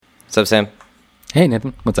What's up, Sam? Hey,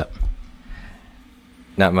 Nathan. What's up?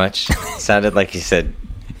 Not much. Sounded like you said,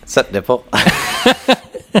 "What's up, nipple?" I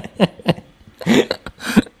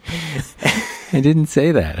didnn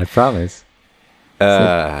say that. I promise.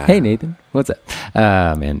 Hey, Nathan. What's up?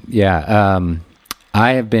 Man. Yeah.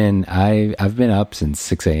 I've been up since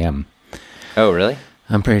 6 a.m. Oh, really?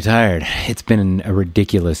 I'm pretty tired. It's been a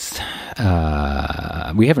ridiculous. We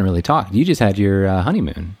haven't really talked. You just had your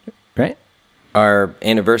honeymoon, right? Our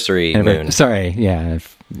anniversary moon. Sorry. Yeah.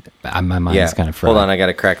 My mind's kind of fried. Hold on. I got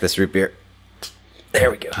to crack this root beer. There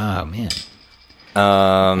we go. Oh, man.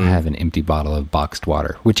 I have an empty bottle of boxed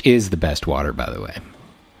water, which is the best water, by the way.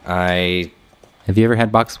 Have you ever had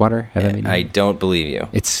boxed water? I don't believe you.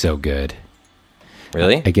 It's so good.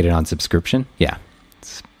 Really? I get it on subscription. Yeah.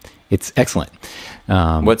 It's excellent.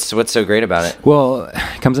 What's so great about it? Well,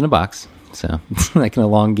 it comes in a box. So it's like an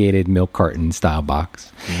elongated milk carton style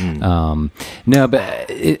box. No, but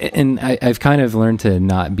I've kind of learned to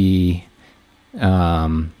not be,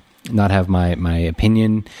 not have my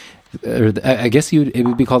opinion, or I guess it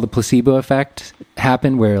would be called the placebo effect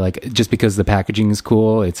happen, where like just because the packaging is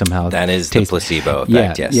cool, it somehow that is the placebo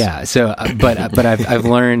effect. Yeah, yes. Yeah. So, but I've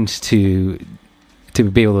learned to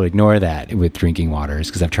be able to ignore that with drinking waters,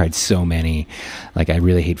 because I've tried so many. Like, I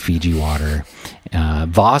really hate Fiji water.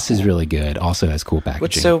 Voss is really good. Also has cool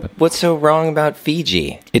packaging. What's so wrong about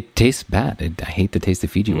Fiji? It tastes bad. I hate the taste of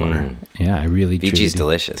Fiji water. Yeah, I really. Fiji's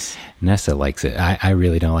delicious. Nessa likes it. I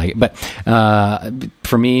really don't like it. But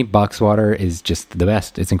for me, box water is just the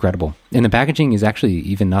best. It's incredible, and the packaging is actually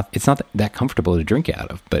even not. It's not that comfortable to drink out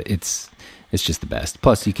of, but it's just the best.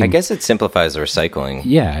 Plus, you can. I guess it simplifies the recycling.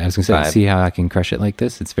 Yeah, I was gonna say. See how I can crush it like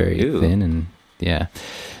this? It's very thin, and yeah.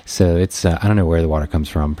 So it's. I don't know where the water comes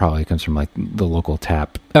from. Probably comes from like the local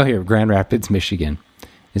tap. Oh, here, Grand Rapids, Michigan.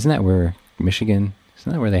 Isn't that where Michigan?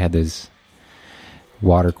 Isn't that where they had those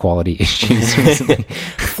water quality issues recently?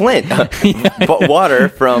 Flint, but water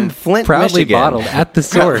from Flint, proudly Michigan, bottled at the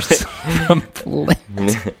source from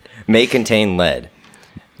Flint, may contain lead.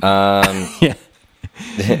 Yeah.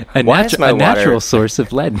 A natural source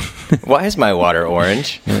of lead. Why is my water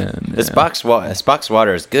orange? This box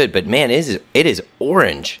water is good, but man, it is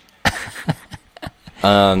orange.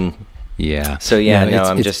 Yeah. So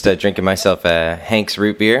I'm just drinking myself a Hank's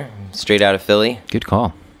root beer, straight out of Philly. Good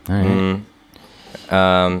call. All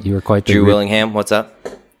right. You were quite the Drew Willingham. What's up?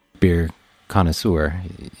 Beer connoisseur.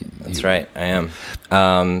 That's right. I am.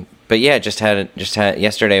 But yeah, just had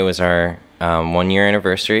yesterday was our 1 year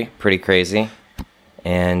anniversary. Pretty crazy.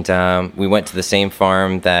 And we went to the same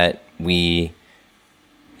farm that we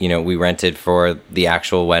rented for the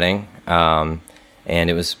actual wedding. And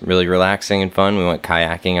it was really relaxing and fun. We went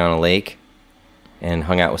kayaking on a lake and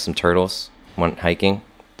hung out with some turtles, went hiking.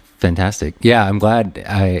 Fantastic. Yeah, I'm glad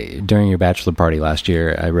during your bachelor party last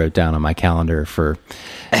year, I wrote down on my calendar for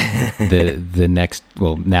the next,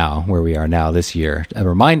 now where we are now this year, a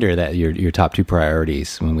reminder that your top two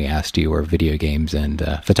priorities when we asked you were video games and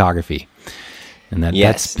photography. And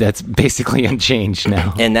that's basically unchanged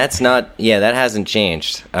now. And that hasn't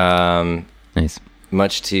changed. Nice.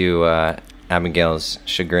 Much to Abigail's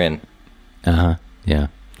chagrin. Yeah.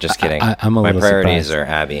 Just kidding. I'm a My little priorities surprised.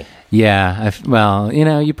 are Abby. Yeah.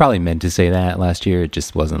 You probably meant to say that last year. It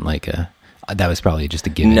just wasn't like that was probably just a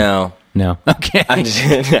given. No. Okay. I'm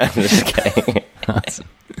just kidding. Awesome.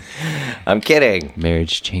 I'm kidding.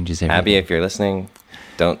 Marriage changes everything. Abby, if you're listening,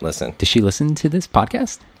 don't listen. Does she listen to this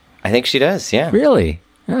podcast? I think she does, yeah. Really?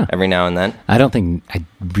 Yeah. Every now and then. I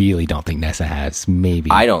really don't think Nessa has.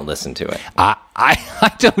 Maybe. I don't listen to it.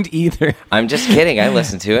 I don't either. I'm just kidding. I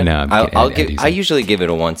listen to it. No, I usually give it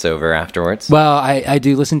a once over afterwards. Well, I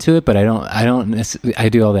do listen to it, but I don't I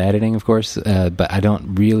do all the editing, of course, but I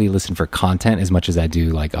don't really listen for content as much as I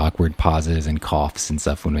do like awkward pauses and coughs and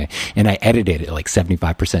stuff and I edit it at like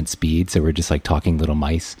 75% speed, so we're just like talking little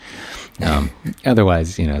mice.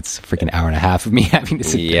 Otherwise, it's a freaking hour and a half of me having to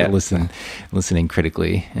sit there listening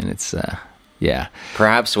critically, and it's yeah.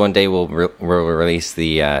 Perhaps one day we'll release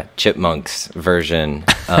the Chipmunks version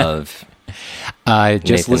of. I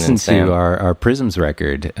just Nathan listened to our Prisms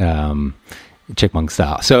record, Chipmunk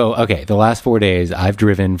style. So, okay, the last 4 days I've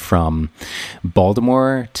driven from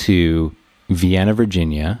Baltimore to Vienna,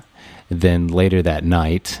 Virginia. Then later that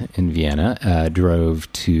night in Vienna,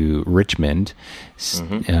 drove to Richmond.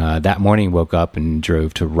 That morning, woke up and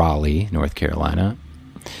drove to Raleigh, North Carolina.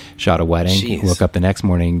 Shot a wedding. Jeez. Woke up the next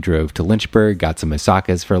morning, drove to Lynchburg, got some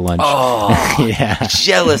Osakas for lunch. Oh, yeah.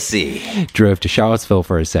 Jealousy. Drove to Charlottesville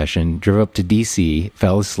for a session, drove up to D.C.,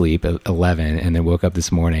 fell asleep at 11, and then woke up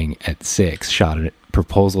this morning at 6, shot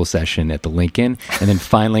proposal session at the Lincoln, and then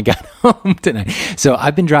finally got home tonight. So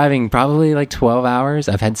I've been driving probably like 12 hours.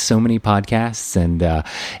 I've had so many podcasts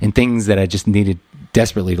and things that I just needed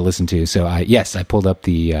desperately to listen to. So I pulled up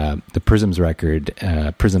the Prisms record,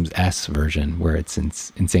 Prisms S version, where it's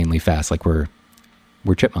insanely fast, like we're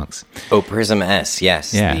chipmunks. Oh, Prism S,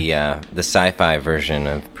 yes. Yeah. The sci-fi version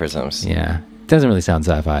of Prisms. Yeah. It doesn't really sound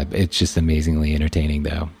sci-fi. It's just amazingly entertaining,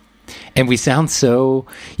 though. And we sound so...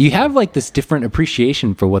 You have like this different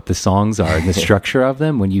appreciation for what the songs are and the structure of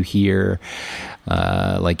them when you hear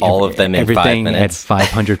like all of them in everything 5 minutes. at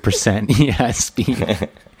 500% speed.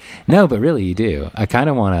 No, but really you do. I kind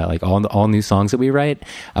of want to, like all new songs that we write,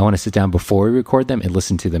 I want to sit down before we record them and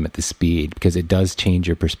listen to them at the speed, because it does change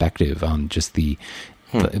your perspective on just the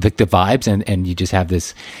vibes, and you just have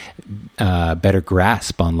this better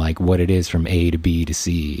grasp on like what it is from A to B to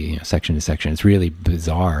C, section to section. It's really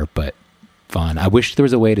bizarre, but fun. I wish there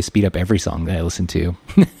was a way to speed up every song that I listen to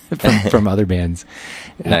from other bands.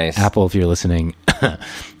 Nice. Apple, if you're listening,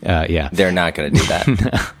 yeah. They're not going to do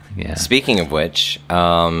that. Yeah. Speaking of which,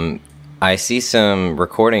 I see some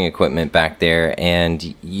recording equipment back there,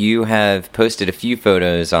 and you have posted a few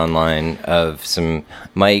photos online of some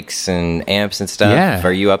mics and amps and stuff. Yeah.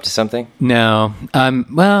 Are you up to something? No.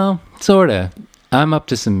 Well, sort of. I'm up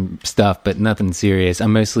to some stuff, but nothing serious.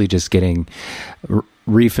 I'm mostly just getting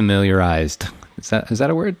refamiliarized. Is that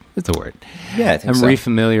a word? It's a word. Yeah, I think so. I'm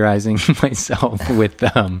refamiliarizing myself with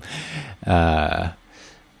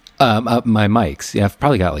my mics. Yeah, I've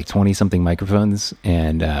probably got like 20 something microphones,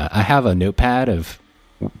 and I have a notepad of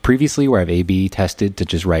previously where I've A/B tested to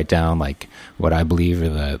just write down like what I believe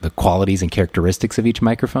are the qualities and characteristics of each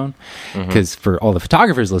microphone. Because for all the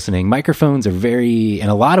photographers listening, microphones are very, in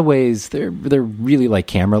a lot of ways, they're really like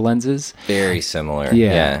camera lenses. Very similar.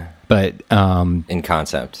 Yeah. But in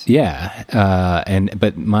concept. yeah,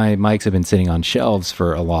 but my mics have been sitting on shelves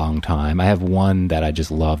for a long time. I have one that I just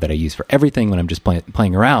love that I use for everything when I'm just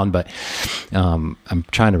playing around. But I'm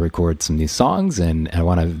trying to record some new songs, and I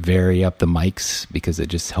want to vary up the mics because it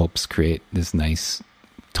just helps create this nice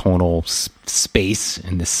tonal space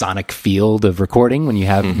in the sonic field of recording when you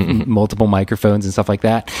have multiple microphones and stuff like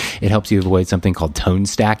that. It helps you avoid something called tone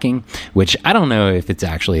stacking, which I don't know if it's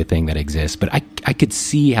actually a thing that exists, but I could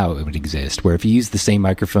see how it would exist, where if you use the same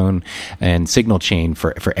microphone and signal chain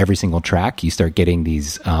for every single track, you start getting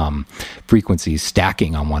these frequencies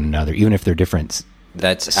stacking on one another, even if they're different.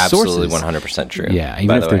 That's absolutely sources. 100% true. Yeah,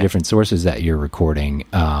 even if they're different sources that you're recording,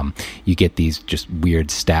 you get these just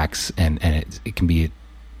weird stacks, and it can be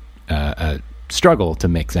a struggle to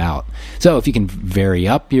mix out. So if you can vary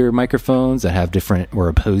up your microphones that have different or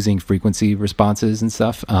opposing frequency responses and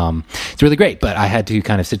stuff, it's really great. But I had to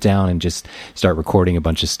kind of sit down and just start recording a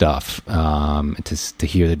bunch of stuff to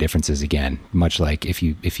hear the differences again. Much like if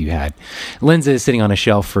you had lenses sitting on a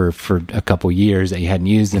shelf for a couple years that you hadn't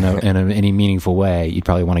used in any meaningful way, you'd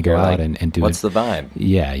probably want to go out and do it. What's the vibe?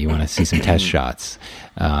 Yeah, you want to see some test shots.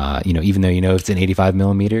 Even though it's an 85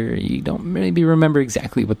 millimeter, you don't maybe remember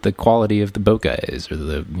exactly what the quality of the bokeh is, or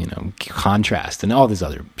the contrast and all this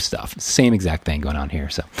other stuff. Same exact thing going on here.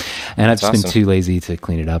 So, and I've just been too lazy to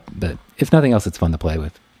clean it up. But if nothing else, it's fun to play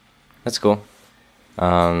with. That's cool.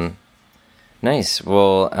 Nice.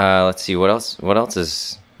 Well, let's see what else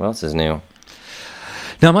is new.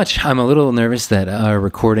 Not much. I'm a little nervous that our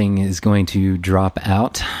recording is going to drop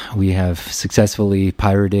out. We have successfully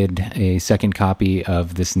pirated a second copy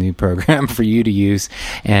of this new program for you to use,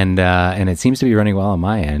 and it seems to be running well on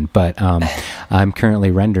my end. But I'm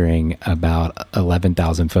currently rendering about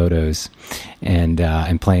 11,000 photos, and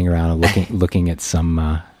I'm playing around and looking at some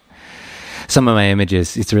of my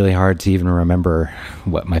images. It's really hard to even remember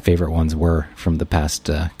what my favorite ones were from the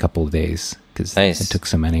past couple of days, because I took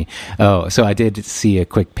so many. Oh, so I did see a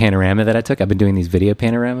quick panorama that I took. I've been doing these video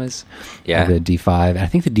panoramas. Yeah. The D5. I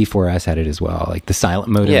think the D4S had it as well. Like the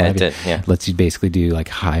silent mode. Yeah, it did. Yeah. Lets you basically do like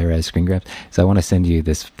high res screen grabs. So I want to send you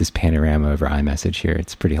this panorama over iMessage here.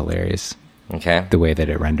 It's pretty hilarious. Okay. The way that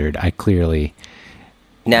it rendered. I clearly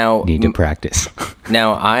need to practice.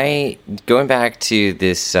 Now, going back to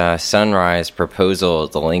this sunrise proposal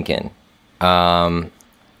at the Lincoln,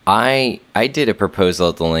 I did a proposal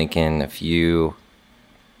at the Lincoln a few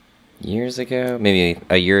years ago, maybe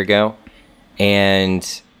a year ago, and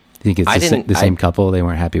you think it's the same couple? They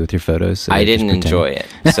weren't happy with your photos? So I didn't enjoy it,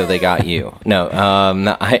 so they got you. No,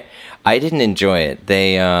 I didn't enjoy it.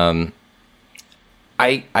 They,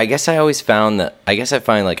 I guess I always found that, I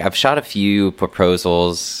find like I've shot a few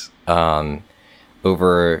proposals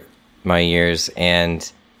over my years,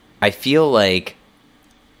 and I feel like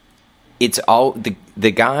it's all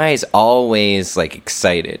the guy's always like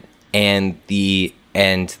excited, and the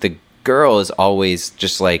girl is always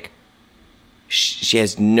just like, she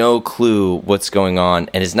has no clue what's going on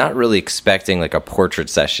and is not really expecting like a portrait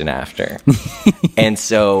session after. And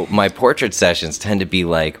so my portrait sessions tend to be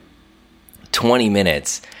like 20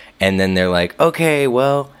 minutes, and then they're like, okay,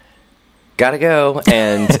 well, gotta go.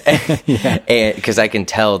 And because I can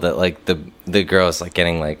tell that like the girl's like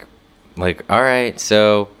getting like, all right,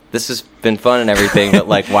 so this has been fun and everything, but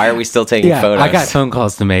like, why are we still taking photos? I got phone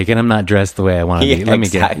calls to make and I'm not dressed the way I want to be. Let me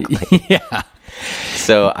get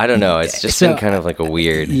So I don't know. It's just been kind of like a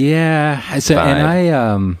weird So vibe.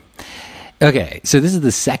 And okay. So this is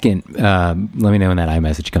the second. Let me know when that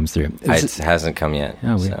iMessage comes through. It hasn't come yet.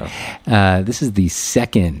 Oh, weird. This is the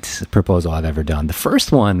second proposal I've ever done. The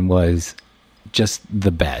first one was just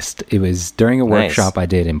the best. It was during a workshop I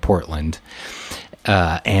did in Portland,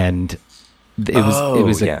 and it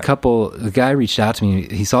was a couple. The guy reached out to me.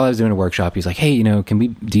 He saw I was doing a workshop. He's like, "Hey,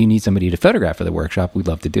 do you need somebody to photograph for the workshop? We'd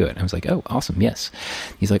love to do it." And I was like, "Oh, awesome, yes."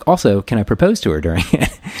 He's like, "Also, can I propose to her during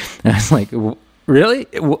it?" And I was like, "Really?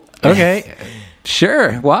 Okay,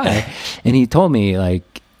 sure. Why?" And he told me like,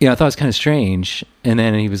 I thought it was kind of strange. And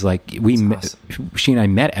then he was like, she and I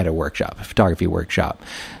met at a workshop, a photography workshop,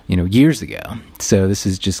 years ago. So this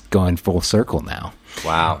is just going full circle now.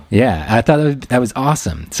 Wow. Yeah, I thought that was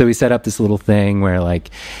awesome. So we set up this little thing where, like,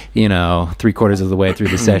 3/4 of the way through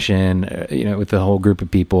the session, with the whole group of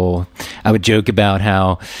people, I would joke about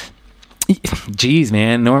how, geez,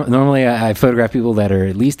 man, normally I photograph people that are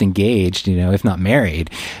at least engaged, if not married.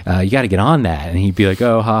 You got to get on that. And he'd be like,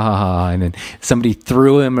 oh, ha, ha, ha. And then somebody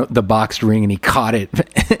threw him the boxed ring and he caught it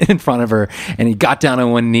in front of her. And he got down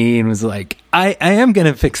on one knee and was like, I am going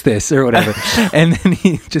to fix this or whatever. And then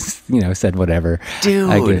he just, said whatever.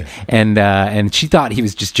 Dude. And she thought he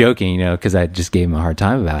was just joking, because I just gave him a hard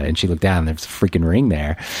time about it. And she looked down and there was a freaking ring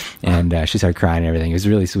there. And she started crying and everything. It was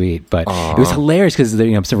really sweet. But it was hilarious because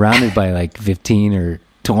I'm surrounded by like 15 or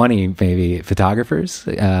 20 maybe photographers.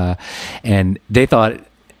 And they thought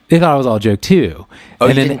it was all a joke too. Oh,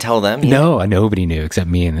 and you didn't tell them? No, nobody knew except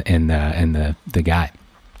me and the guy.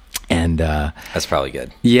 And that's probably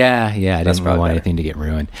good. Yeah, I didn't want anything to get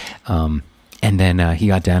ruined. And then he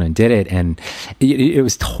got down and did it, and it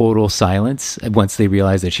was total silence once they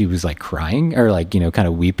realized that she was like crying or like kind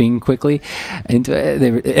of weeping quickly, and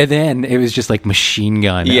then it was just like machine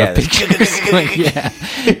gun. Yeah,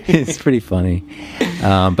 it's pretty funny.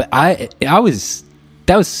 But that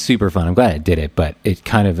was super fun. I'm glad I did it, but it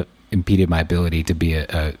kind of impeded my ability to be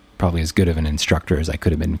a probably as good of an instructor as I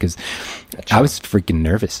could have been because I was freaking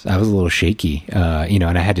nervous. I was a little shaky, and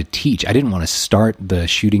I had to teach. I didn't want to start the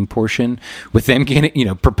shooting portion with them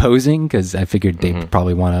getting, proposing because I figured they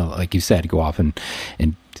probably want to, like you said, go off and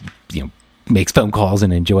make phone calls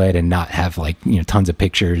and enjoy it and not have like tons of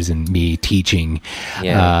pictures and me teaching.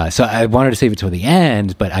 So I wanted to save it till the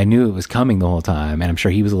end, but I knew it was coming the whole time, and I'm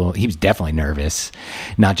sure he was definitely nervous,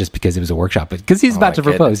 not just because it was a workshop, but because he's about to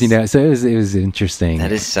propose. So it was interesting.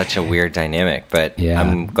 That is such a weird dynamic, but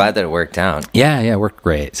I'm glad that it worked out. Yeah, it worked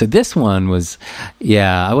great. So this one was,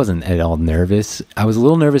 I wasn't at all nervous. I was a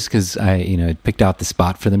little nervous because I picked out the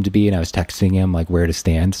spot for them to be, and I was texting him like where to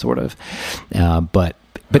stand, sort of, but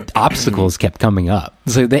obstacles kept coming up.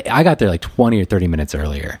 So I got there like 20 or 30 minutes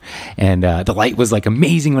earlier, and the light was like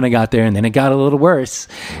amazing when I got there, and then it got a little worse.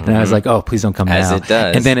 And I was like, oh, please don't come As now. it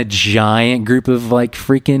does. And then a giant group of like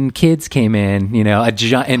freaking kids came in,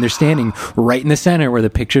 and they're standing right in the center where the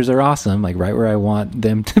pictures are awesome, like right where I want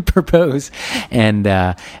them to propose. And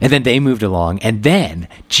then they moved along. And then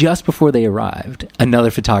just before they arrived,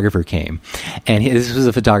 another photographer came. And this was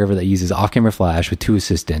a photographer that uses off-camera flash with 2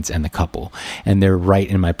 assistants and the couple. And they're right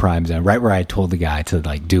in my prime zone, right where I told the guy to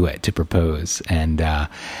like do it, to propose. And I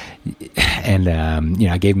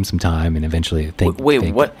gave him some time, and eventually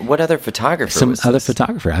what other photographer some was other this?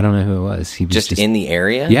 photographer, I don't know who it was. He was just in the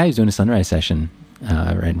area. He was doing a sunrise session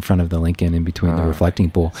right in front of the Lincoln, in between the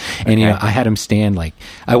reflecting pool. And I had him stand like,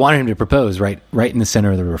 I wanted him to propose right in the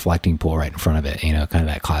center of the reflecting pool, right in front of it, kind of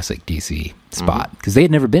that classic DC spot, because they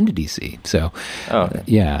had never been to DC. So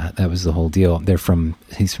that was the whole deal.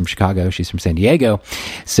 He's from Chicago, she's from San Diego,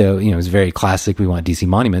 so it was very classic. We want DC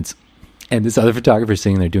monuments. And this other photographer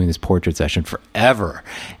sitting there doing this portrait session forever.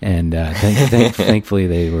 And thankfully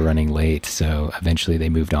they were running late, so eventually they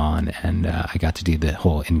moved on, and I got to do the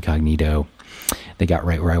whole incognito. They got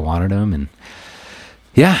right where I wanted them, and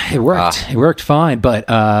Yeah, it worked. It worked fine, but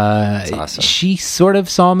awesome. She sort of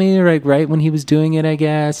saw me right when he was doing it, I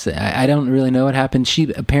guess. I don't really know what happened.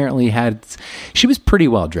 She apparently she was pretty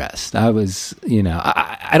well dressed. I was,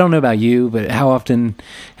 I don't know about you, but how often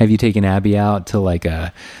have you taken Abby out to like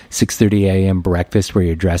a 6:30 a.m. breakfast where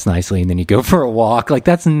you're dressed nicely and then you go for a walk? Like,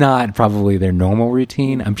 that's not probably their normal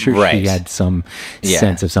routine. I'm sure she had some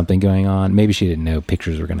sense of something going on. Maybe she didn't know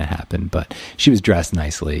pictures were going to happen, but she was dressed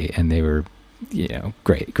nicely and they were,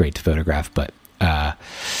 great to photograph. But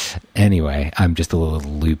anyway, I'm just a little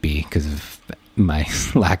loopy because of my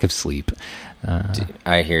lack of sleep. Dude,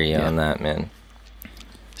 I hear you on that, man.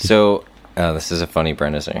 So, this is a funny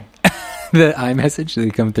Brenda thing. The iMessage, did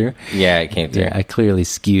it come through? Yeah, it came through. Yeah, I clearly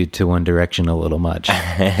skewed to one direction a little much.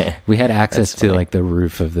 We had access to like the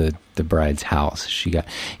roof of the bride's house. She got,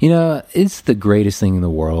 it's the greatest thing in the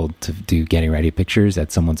world to do getting ready pictures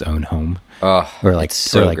at someone's own home. Oh, or like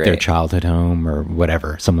great. Their childhood home or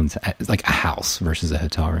whatever. Someone's like a house versus a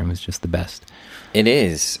hotel room is just the best. It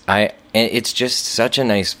is. It's just such a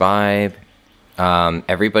nice vibe.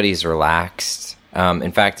 Everybody's relaxed.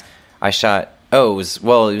 In fact, I shot.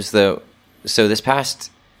 So this past,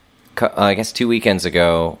 I guess 2 weekends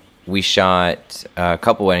ago, we shot a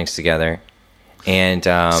couple weddings together. And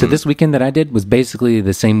so this weekend that I did was basically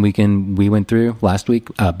the same weekend we went through last week,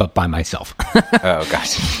 but by myself. Oh,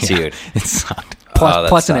 gosh, dude. It sucked.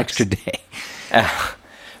 Plus an extra day.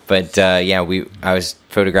 But I was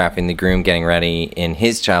photographing the groom getting ready in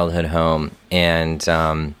his childhood home. And,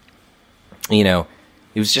 it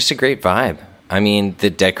was just a great vibe. I mean, the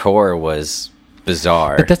decor was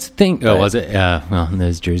bizarre. But that's the thing. Was it? Well,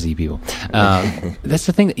 those Jersey people. That's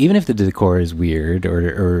the thing. That even if the decor is weird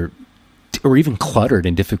or even cluttered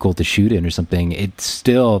and difficult to shoot in or something, it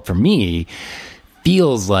still, for me,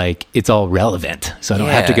 feels like it's all relevant. So I don't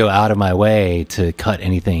have to go out of my way to cut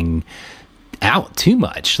anything out too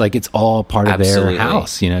much. Like, it's all part of their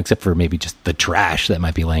house, except for maybe just the trash that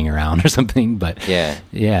might be laying around or something. But yeah.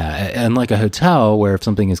 Unlike a hotel where if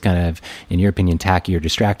something is kind of, in your opinion, tacky or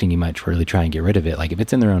distracting, you might really try and get rid of it. Like, if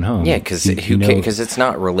it's in their own home. Yeah, because it's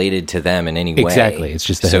not related to them in any way. Exactly. It's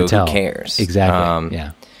just the hotel. So who cares? Exactly.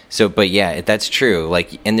 So, but yeah, that's true.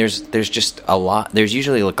 Like, and there's just a lot. There's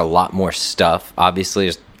usually like a lot more stuff. Obviously,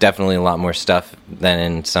 there's definitely a lot more stuff than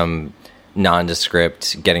in some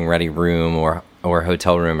nondescript getting ready room or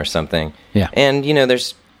hotel room or something. Yeah. And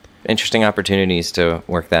there's interesting opportunities to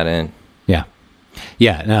work that in. Yeah.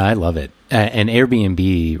 No, I love it. And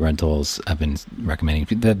Airbnb rentals, I've been recommending.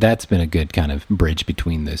 That's been a good kind of bridge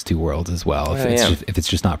between those two worlds as well. If it's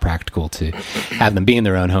just not practical to have them be in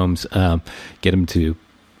their own homes, get them to.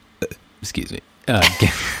 Excuse me.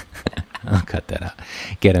 I'll cut that out.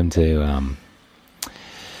 Get them to,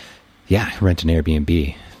 rent an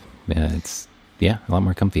Airbnb. It's a lot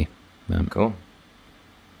more comfy. Cool.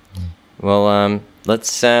 Well,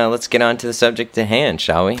 let's get on to the subject at hand,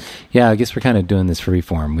 shall we? Yeah, I guess we're kind of doing this free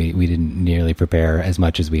form. We didn't nearly prepare as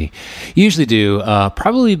much as we usually do,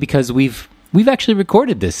 probably because we've actually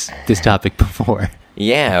recorded this topic before.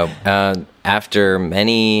 Yeah, after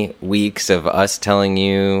many weeks of us telling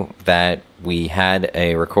you that we had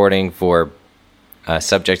a recording for a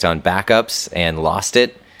subject on backups and lost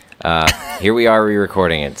it, here we are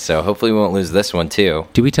re-recording it. So hopefully we won't lose this one too.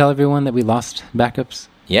 Did we tell everyone that we lost backups?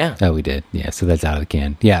 Yeah. Oh, we did. Yeah, so that's out of the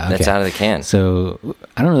can. Yeah, okay. That's out of the can. So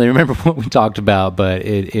I don't really remember what we talked about, but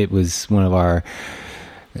it was one of our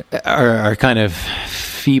kind of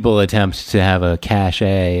feeble attempt to have a cache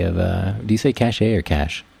of do you say cache or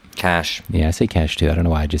cache? Cache. Yeah, I say cache too. I don't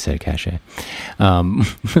know why I just said cache.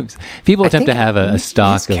 Feeble attempt to have a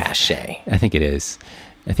stock of cache. I think it is.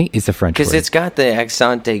 I think it's a French word. Because it's got the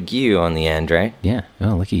accent aigu on the end, right? Yeah.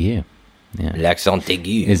 Oh, look at you. Yeah. L'accent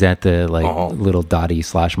aigu. Is that the little dotty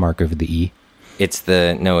slash mark over the E? It's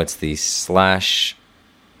the slash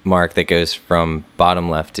mark that goes from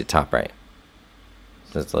bottom left to top right.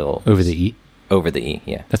 So it's a little over the E? Over the E,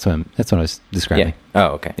 yeah. That's what I was describing. Yeah.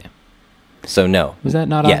 Oh, okay. Yeah. So no. Was that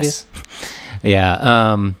not obvious?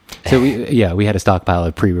 Yeah. So we had a stockpile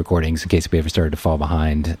of pre-recordings in case we ever started to fall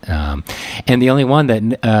behind. And the only one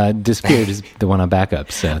that disappeared is the one on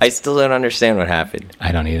backup. So I still don't understand what happened.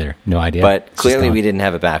 I don't either. No idea. But clearly we didn't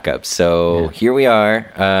have a backup. So here we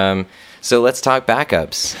are. So let's talk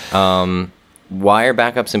backups. Why are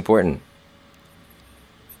backups important?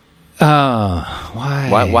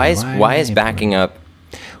 Why? Why is backing up?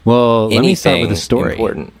 Well, let me start with a story.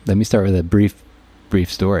 Important? Let me start with a brief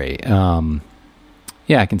story.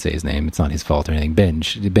 Yeah, I can say his name. It's not his fault or anything.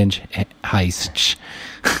 Benj Heist.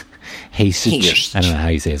 Heist. I don't know how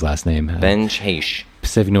you say his last name. Benj Heish.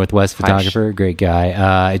 Pacific Northwest photographer, great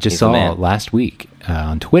guy. I just saw last week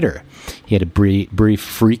on Twitter, he had a brief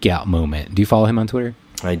freak out moment. Do you follow him on Twitter?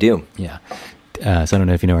 I do. Yeah. So I don't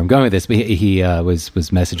know if you know where I'm going with this, but he was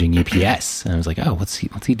messaging UPS, and I was like, oh, what's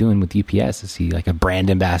he doing with UPS? Is he like a brand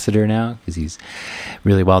ambassador now because he's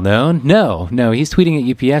really well known? No, he's tweeting at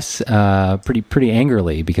UPS pretty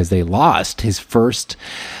angrily because they lost his first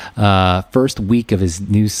week of his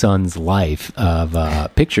new son's life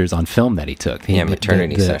of pictures on film that he took.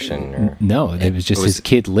 Maternity session. No, it was just his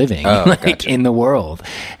kid living in the world.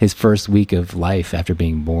 His first week of life after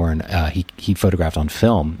being born, he photographed on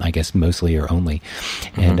film, I guess mostly or only.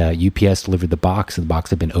 And UPS delivered the box, and the box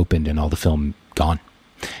had been opened and all the film gone.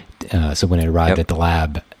 So when it arrived at the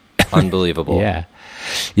lab... Unbelievable.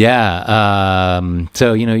 Yeah.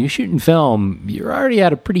 So, you're shooting film, you're already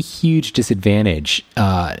at a pretty huge disadvantage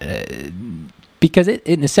because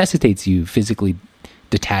it necessitates you physically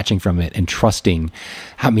detaching from it and trusting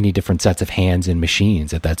how many different sets of hands and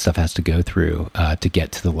machines that stuff has to go through to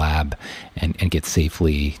get to the lab and get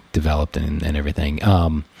safely developed and everything.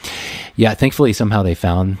 Thankfully somehow they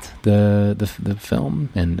found the film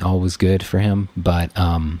and all was good for him. But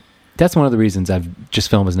that's one of the reasons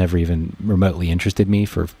film has never even remotely interested me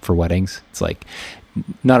for weddings. It's like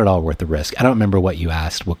not at all worth the risk. I don't remember what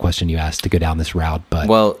question you asked to go down this route, but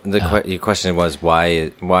your question was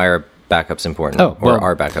why are backups important?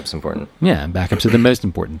 Are backups important? Yeah, backups are the most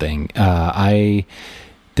important thing. The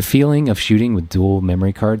feeling of shooting with dual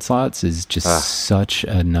memory card slots is just such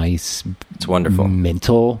a nice, it's wonderful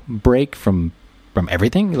mental break from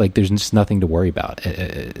everything. Like there's just nothing to worry about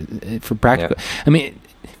for practical. Yeah. I mean,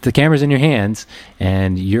 the camera's in your hands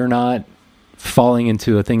and you're not falling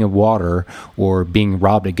into a thing of water or being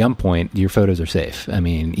robbed at gunpoint, your photos are safe. I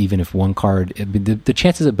mean, even if one card, the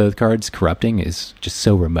chances of both cards corrupting is just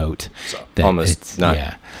so remote that almost not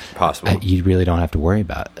possible. You really don't have to worry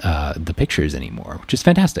about the pictures anymore, which is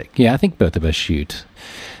fantastic. Yeah, I think both of us shoot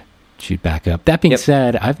back up. That being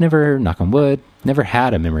said, I've never, knock on wood, never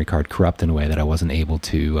had a memory card corrupt in a way that I wasn't able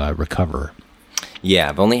to recover. Yeah,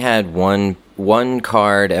 I've only had one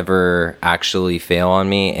card ever actually fail on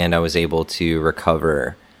me, and I was able to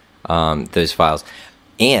recover those files.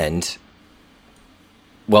 And,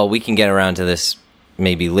 well, we can get around to this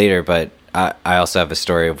maybe later, but I also have a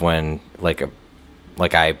story of when,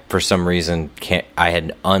 I for some reason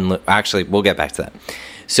actually, we'll get back to that.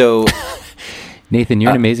 So, Nathan,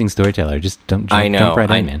 you're an amazing storyteller. Just don't jump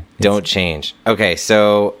right in, man. Don't change. Okay,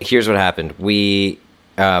 so here's what happened.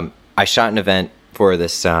 I shot an event for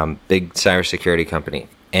this big cybersecurity company,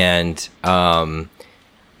 and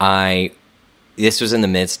this was in the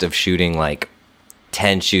midst of shooting like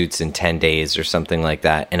 10 shoots in 10 days or something like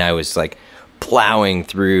that, and I was like plowing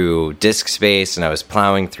through disk space, and I was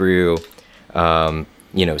plowing through memory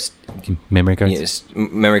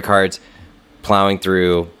cards, plowing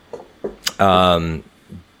through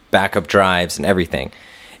backup drives and everything.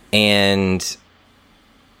 And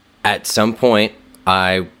at some point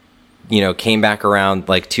I came back around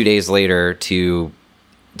like 2 days later to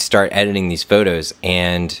start editing these photos,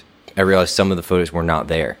 and I realized some of the photos were not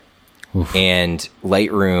there. Oof. And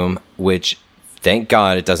Lightroom, which thank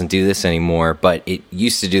God it doesn't do this anymore, but it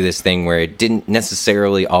used to do this thing where it didn't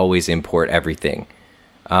necessarily always import everything.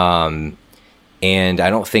 And I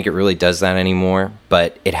don't think it really does that anymore,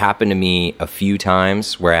 but it happened to me a few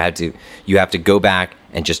times where you have to go back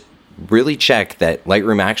and just really check that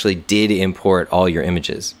Lightroom actually did import all your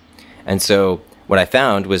images. And so what I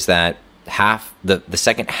found was that the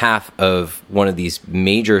second half of one of these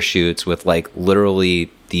major shoots with like literally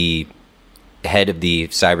the head of the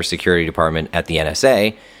cybersecurity department at the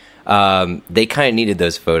NSA, they kind of needed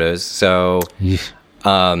those photos. So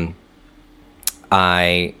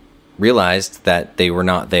I realized that they were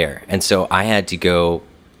not there. And so I had to go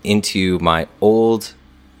into my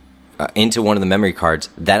into one of the memory cards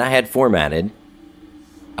that I had formatted,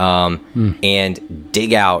 and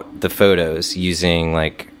dig out the photos using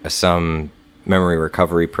like some memory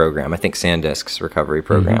recovery program. I think SanDisk's recovery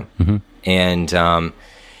program. Mm-hmm. And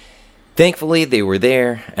thankfully they were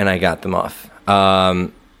there and I got them off.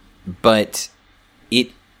 But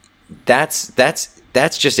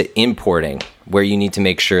that's just importing, where you need to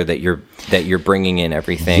make sure that you're bringing in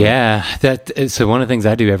everything. Yeah, so one of the things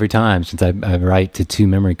I do every time, since I write to two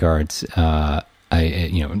memory cards,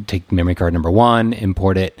 I take memory card number one,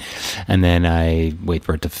 import it, and then I wait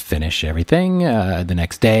for it to finish everything the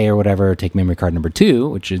next day or whatever. Take memory card number two,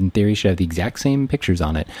 which in theory should have the exact same pictures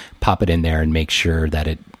on it, pop it in there, and make sure that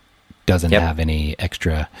it doesn't have any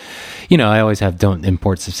extra. I always have don't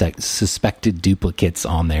import suspected duplicates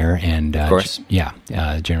on there, and of course,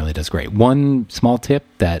 generally does great. One small tip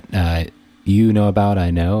that you know about,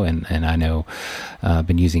 I know, and I know,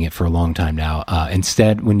 been using it for a long time now.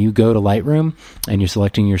 Instead, when you go to Lightroom and you're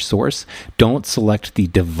selecting your source, don't select the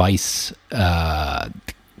device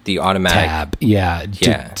The automatic tab.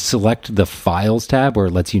 Yeah. Select the files tab where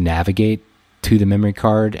it lets you navigate to the memory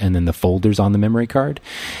card and then the folders on the memory card,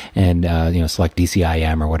 and select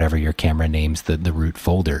DCIM or whatever your camera names the root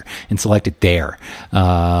folder, and select it there.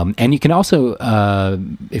 And you can also,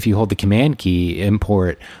 if you hold the command key,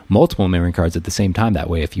 import multiple memory cards at the same time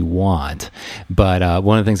that way if you want. But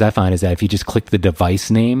one of the things I find is that if you just click the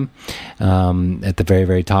device name at the very,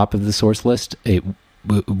 very top of the source list, it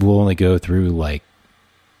will only go through like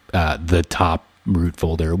the top root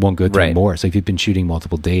folder. It won't go through more. So if you've been shooting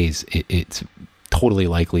multiple days, it's totally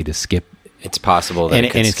likely to skip. It's possible that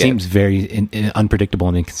it seems very unpredictable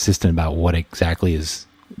and inconsistent about what exactly is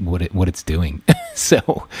what it's doing.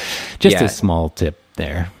 So just a small tip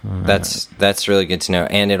there. That's really good to know,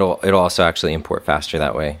 and it'll also actually import faster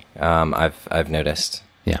that way. I've noticed.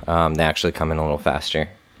 Yeah. They actually come in a little faster,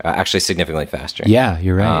 actually significantly faster. Yeah,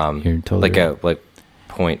 you're right. You're totally like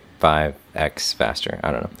 0.5x faster.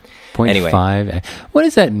 I don't know. 0.5. Anyway, what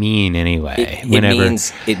does that mean anyway?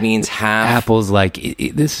 It means half. Apple's like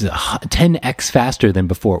this is 10x faster than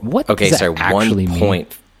before. What does that actually mean?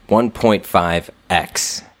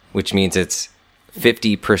 1.5x, which means it's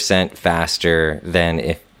 50% faster than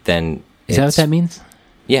Is that what that means?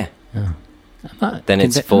 Yeah. Oh. I'm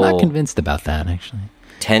not convinced about that actually.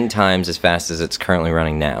 10 times as fast as it's currently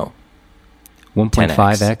running now.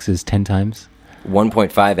 1.5x is 10 times.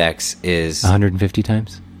 1.5x is 150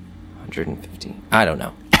 times. 150. I don't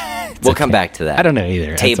know. We'll come back to that. I don't know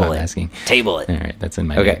either. Table That's what it. I'm asking. Table it. All right, that's in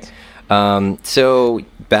my Okay. notes. So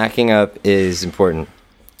backing up is important.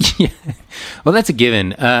 Yeah. Well, that's a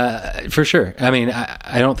given, for sure. I mean,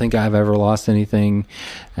 I don't think I've ever lost anything.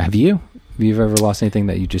 Have you? Have you ever lost anything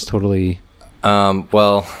that you just totally...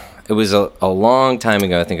 Well, it was a long time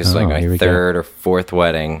ago. I think it was like my third or fourth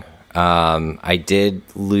wedding. I did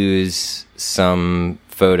lose some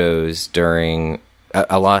photos during...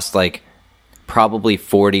 I lost like probably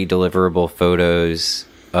 40 deliverable photos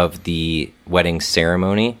of the wedding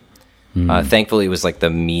ceremony. Thankfully, it was like the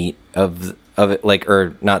meat of it, like,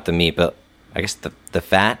 or not the meat, but I guess the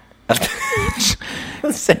fat of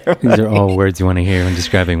the ceremony. These are all words you want to hear when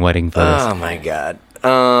describing wedding photos. Oh my god.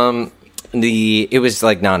 It was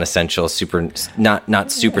like non-essential,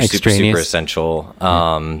 not super essential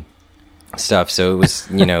stuff. So it was,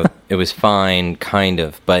 it was fine, kind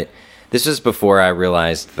of, but this was before I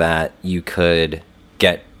realized that you could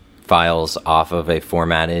get files off of a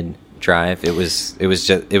formatted drive. It was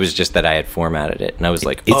just that I had formatted it, and I was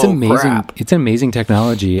like, it's amazing. Crap. It's amazing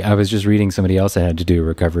technology. I was just reading somebody else that had to do a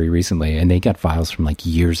recovery recently, and they got files from like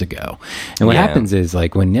years ago. And what happens is,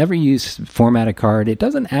 like, whenever you format a card, it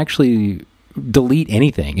doesn't actually delete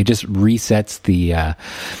anything. It just resets the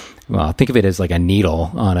well, think of it as like a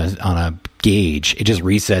needle on a gauge. It just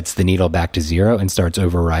resets the needle back to 0 and starts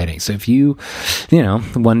overriding. So if you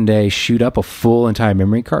one day shoot up a full entire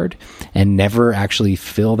memory card and never actually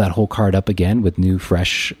fill that whole card up again with new,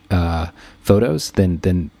 fresh photos,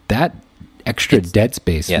 then that extra dead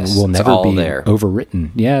space will never be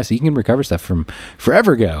overwritten. Yeah, so you can recover stuff from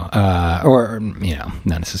forever ago, or not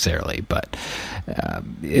necessarily, but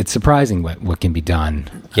it's surprising what can be done.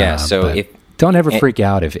 Yeah, so don't ever freak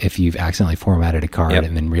out if you've accidentally formatted a card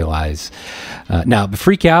and then realize. Now,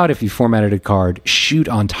 freak out if you formatted a card, shoot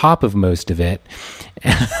on top of most of it,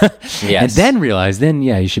 and then realize,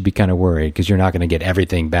 you should be kind of worried because you're not going to get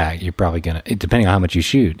everything back. You're probably going to, depending on how much you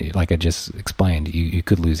shoot, like I just explained, you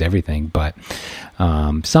could lose everything, but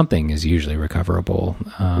something is usually recoverable.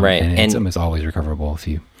 Right. And it's almost always recoverable if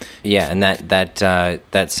you... Yeah, and that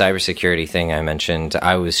cybersecurity thing I mentioned,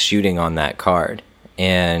 I was shooting on that card.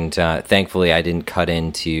 And thankfully, I didn't cut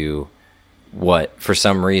into what, for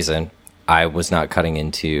some reason, I was not cutting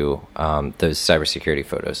into those cybersecurity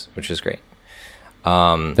photos, which was great.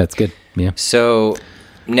 That's good. Yeah. So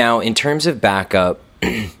now, in terms of backup,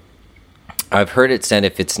 I've heard it said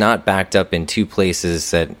if it's not backed up in two places,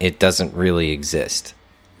 that it doesn't really exist.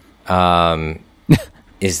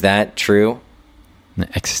 Is that true?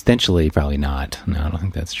 Existentially, probably not. No, I don't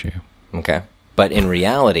think that's true. Okay. But in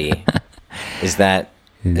reality... Is that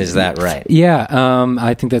right? Yeah,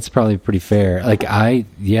 I think that's probably pretty fair. Like I'm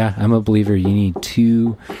a believer you need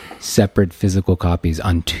two separate physical copies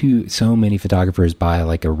on so many photographers buy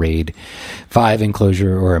like a RAID 5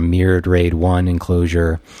 enclosure or a mirrored RAID 1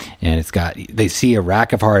 enclosure, and they see a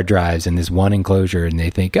rack of hard drives in this one enclosure and they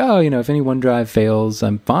think, if any one drive fails,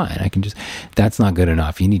 I'm fine. That's not good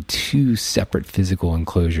enough. You need two separate physical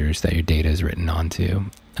enclosures that your data is written onto.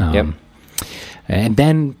 Yep. And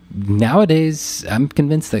then nowadays, I'm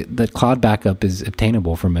convinced that cloud backup is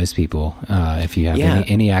obtainable for most people if you have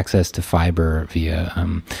any access to fiber via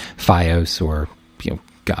Fios or,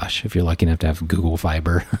 gosh, if you're lucky enough to have Google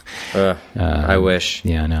Fiber. I wish.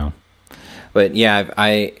 Yeah, I know. But yeah,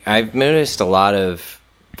 I've noticed a lot of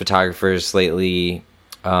photographers lately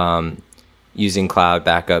using cloud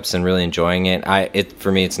backups and really enjoying it.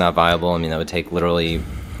 For me, it's not viable. I mean, that would take literally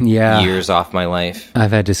years off my life.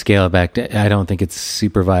 I've had to scale it back. I don't think it's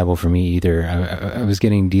super viable for me either. I was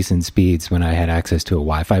getting decent speeds when I had access to a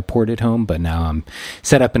Wi-Fi port at home, but now I'm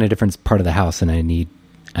set up in a different part of the house and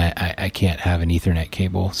I can't have an Ethernet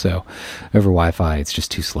cable. So over Wi-Fi, it's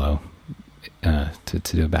just too slow to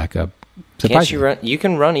do a backup. Can't you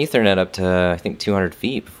can run Ethernet up to, I think, 200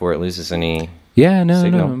 feet before it loses any signal.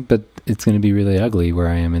 No, but it's going to be really ugly where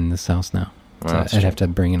I am in this house now. So I'd have to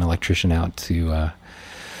bring an electrician out to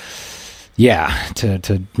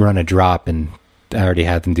run a drop, and I already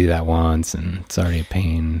had them do that once, and it's already a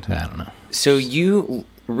pain. I don't know. So you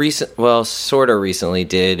sort of recently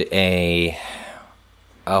did a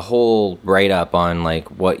whole write-up on like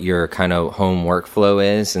what your kind of home workflow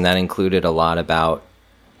is, and that included a lot about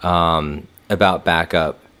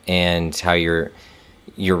backup and how you're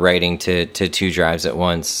writing to 2 drives at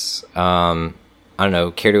once. I don't know.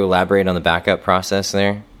 Care to elaborate on the backup process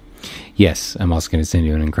there? Yes, I'm also going to send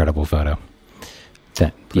you an incredible photo.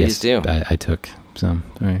 Please do. I took some.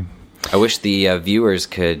 All right. I wish the viewers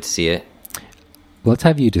could see it. Let's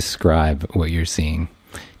have you describe what you're seeing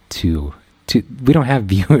to. We don't have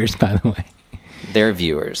viewers, by the way. They're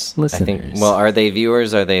viewers. Listeners. I think. Well, are they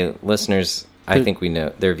viewers? Are they listeners? I think we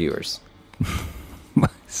know they're viewers.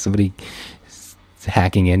 Somebody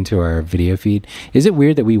hacking into our video feed. Is it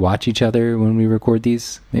weird that we watch each other when we record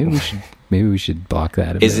these? Maybe we should block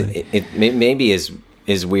that. Maybe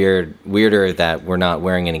is weirder that we're not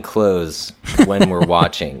wearing any clothes when we're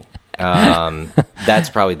watching. That's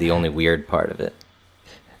probably the only weird part of it.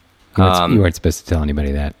 You weren't supposed to tell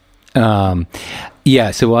anybody that.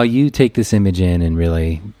 So while you take this image in and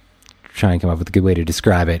really try and come up with a good way to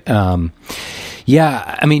describe it, I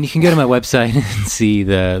mean, you can go to my website and see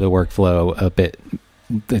the workflow a bit.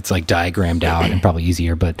 It's like diagrammed out and probably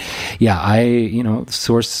easier, but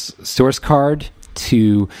source card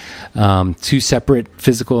to 2 separate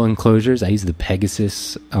physical enclosures. I use the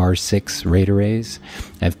Pegasus R6 RAID arrays.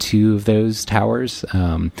 I have 2 of those towers.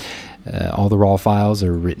 All the raw files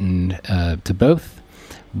are written to both.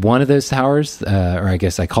 One of those towers, or I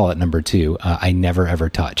guess I call it number 2, I never ever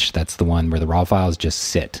touch. That's the one where the raw files just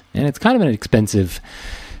sit. And it's kind of an expensive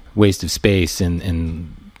waste of space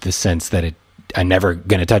in the sense that I'm never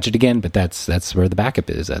going to touch it again, but that's where the backup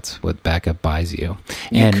is. That's what backup buys you.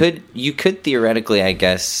 And you could theoretically, I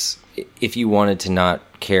guess, if you wanted to not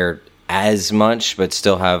care as much but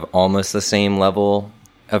still have almost the same level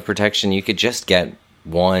of protection, you could just get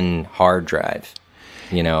one hard drive,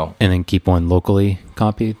 and then keep one locally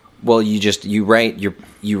copied. Well, you write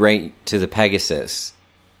to the Pegasus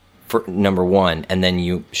for number 1, and then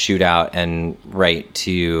you shoot out and write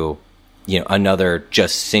to another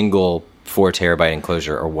just single 4 terabyte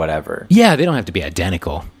enclosure or whatever. Yeah, they don't have to be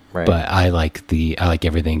identical, right. But I like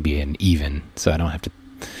everything being even, so I don't have to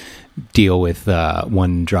deal with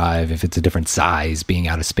one drive if it's a different size being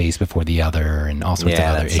out of space before the other and all sorts of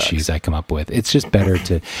other issues I come up with. It's just better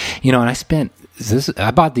to, and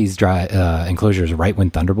I bought these enclosures right when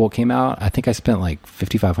Thunderbolt came out. I think I spent like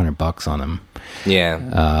 $5,500 on them.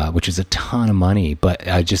 Yeah. Which is a ton of money, but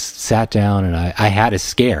I just sat down and I had a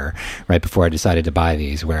scare right before I decided to buy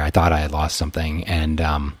these where I thought I had lost something, and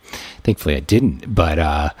thankfully I didn't. But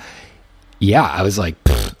I was like,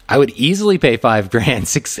 I would easily pay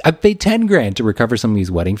 $5,000, I paid $10,000 to recover some of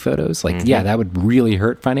these wedding photos. Like, that would really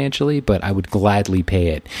hurt financially, but I would gladly pay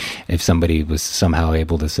it if somebody was somehow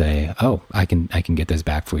able to say, "Oh, I can get those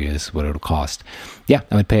back for you. This is what it'll cost." Yeah,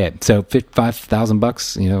 I would pay it. So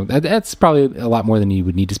 $5,000, that's probably a lot more than you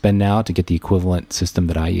would need to spend now to get the equivalent system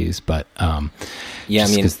that I use. But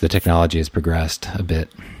because the technology has progressed a bit.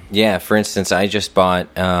 Yeah, for instance, I just bought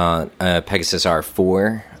a Pegasus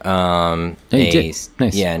R4. Nice.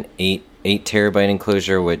 Yeah, an 8 terabyte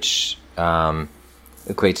enclosure, which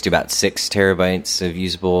equates to about 6 terabytes of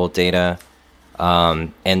usable data.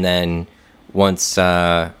 And then once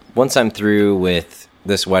I'm through with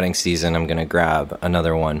this wedding season, I'm gonna grab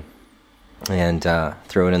another one and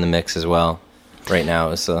throw it in the mix as well. Right now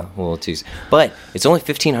it's a little too, but it's only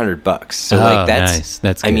 $1,500. So that's nice.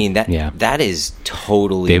 That's good. I mean that is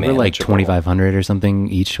totally. They were like $2,500 or something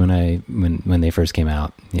each when they first came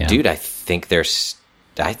out. Yeah, dude, I think their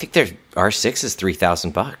R6 is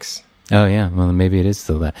 $3,000. Oh yeah, well maybe it is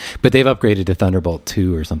still that, but they've upgraded to Thunderbolt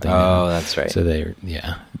 2 or something. Oh, that's right. So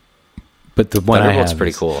but the one Thunderbolt's I have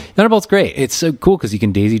pretty cool. Thunderbolt's great. It's so cool because you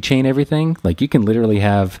can daisy chain everything. Like you can literally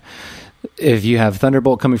have, if you have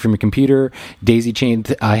Thunderbolt coming from your computer, daisy chain.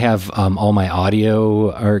 I have all my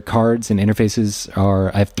audio or cards and interfaces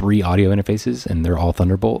I have 3 audio interfaces and they're all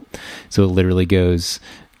Thunderbolt. So it literally goes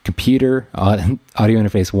computer, audio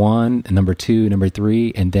interface 1, number 2, number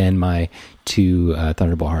 3, and then my 2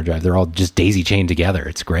 Thunderbolt hard drive. They're all just daisy chained together.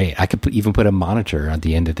 It's great. I could even put a monitor at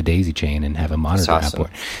the end of the daisy chain and have a monitor output.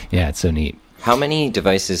 Yeah, it's so neat. How many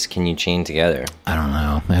devices can you chain together? I don't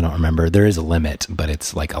know. I don't remember. There is a limit, but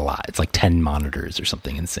it's like a lot. It's like 10 monitors or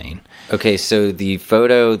something insane. Okay, so the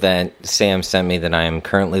photo that Sam sent me that I am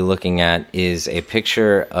currently looking at is a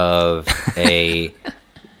picture of a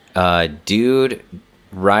dude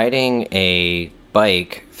riding a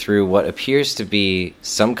bike through what appears to be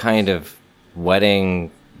some kind of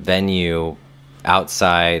wedding venue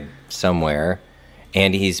outside somewhere,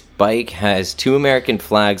 and his bike has 2 American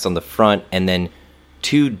flags on the front and then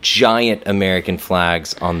 2 giant American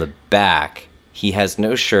flags on the back. He has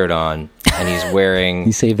no shirt on and he's wearing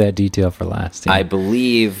you saved that detail for last. Yeah. I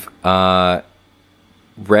believe red,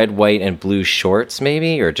 white, and blue shorts,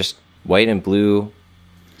 maybe, or just white and blue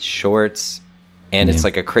shorts. And it's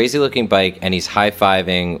like a crazy looking bike, and he's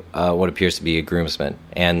high-fiving what appears to be a groomsman.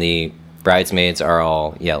 And the bridesmaids are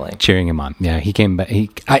all yelling, cheering him on. Yeah, he came back.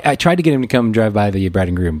 I tried to get him to come drive by the bride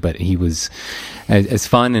and groom, but he was as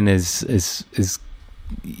fun and as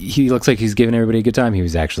he looks like he's giving everybody a good time. He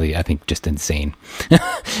was actually, I think, just insane.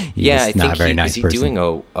 Yeah, I think not a very nice was he person. Doing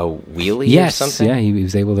a wheelie yes, or something? Yeah, he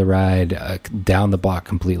was able to ride down the block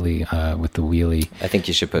completely with the wheelie. I think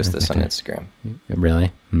you should post this on Instagram.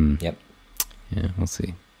 Really? Yep. Yeah, we'll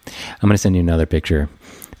see. I'm going to send you another picture.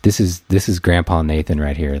 This is Grandpa Nathan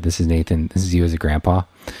right here. This is Nathan. This is you as a grandpa.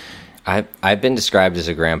 I've been described as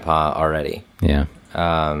a grandpa already. Yeah.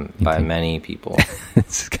 By many people.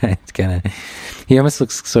 It's kind of. He almost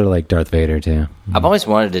looks sort of like Darth Vader too. I've always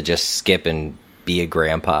wanted to just skip and be a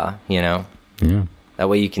grandpa. You know. Yeah. That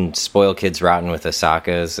way you can spoil kids rotten with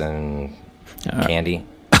Osakas and candy.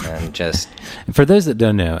 And just for those that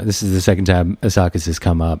don't know, this is the second time Osakas has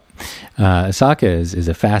come up. Osakas is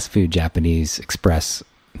a fast food Japanese express.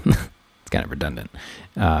 It's kind of redundant.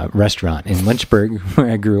 Restaurant in Lynchburg, where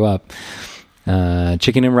I grew up.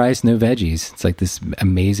 Chicken and rice, no veggies. It's like this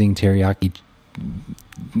amazing teriyaki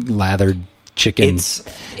lathered chicken.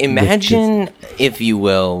 Imagine, if you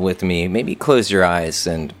will, with me. Maybe close your eyes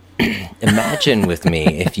and imagine with me,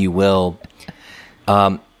 if you will,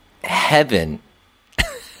 heaven.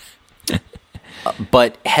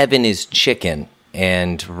 But heaven is chicken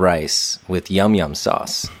and rice with yum yum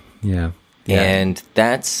sauce. Yeah. And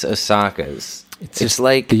that's Osaka's. It's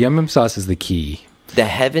like the yum yum sauce is the key. The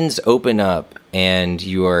heavens open up and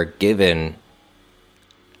you are given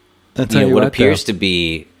what appears to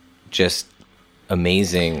be just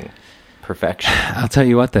amazing perfection. I'll tell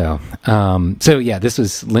you what, though. So yeah, this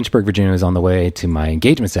was Lynchburg, Virginia. I was on the way to my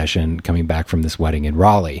engagement session, coming back from this wedding in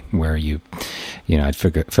Raleigh, where I'd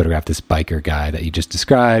photographed this biker guy that you just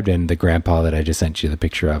described, and the grandpa that I just sent you the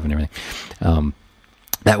picture of, and everything.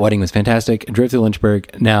 That wedding was fantastic. I drove to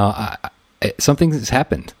Lynchburg. Now, something has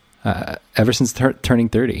happened ever since turning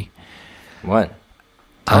 30. What?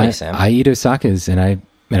 Tell me, Sam. I eat Osakas,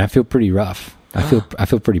 and I feel pretty rough. I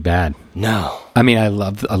feel pretty bad. No. I mean, I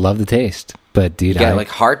love the taste, but dude, you got like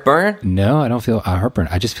heartburn? No, I don't feel heartburn.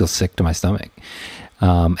 I just feel sick to my stomach.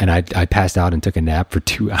 And I passed out and took a nap for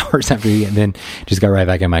 2 hours after eating, and then just got right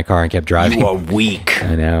back in my car and kept driving. You are weak.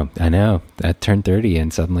 I know. I turned 30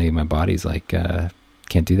 and suddenly my body's like,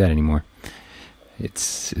 can't do that anymore.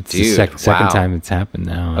 It's Dude, the second time it's happened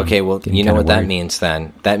now. Okay, well, you know what that means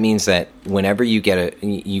then? That means that whenever you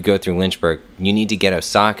go through Lynchburg, you need to get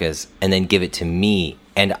Osaka's and then give it to me,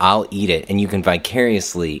 and I'll eat it, and you can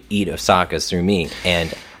vicariously eat Osaka's through me,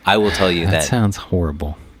 and I will tell you that sounds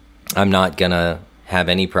horrible. I'm not gonna have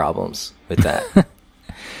any problems with that.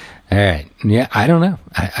 All right. Yeah, I don't know.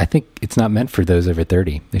 I think it's not meant for those over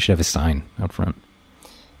 30. They should have a sign out front.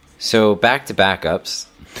 So back to backups.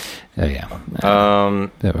 Oh yeah.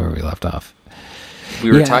 That's where we left off.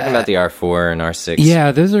 We were talking about the R4 and R6.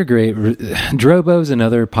 Yeah, those are great. Drobo's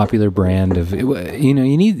another popular brand of, you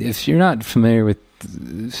need, if you're not familiar with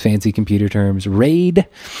fancy computer terms, RAID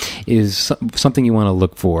is something you want to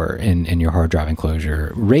look for in your hard drive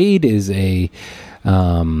enclosure. RAID is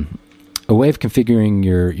a way of configuring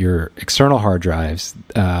your external hard drives.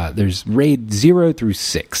 There's RAID 0 through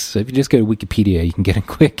 6. So if you just go to Wikipedia, you can get a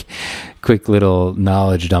quick little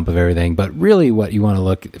knowledge dump of everything. But really what you want to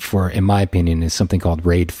look for, in my opinion, is something called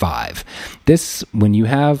RAID 5. This, when you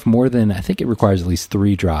have more than, I think it requires at least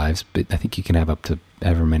 3 drives, but I think you can have up to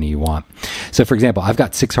ever many you want. So for example, I've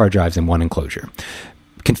got 6 hard drives in one enclosure.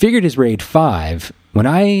 Configured as RAID 5, when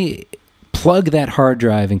I plug that hard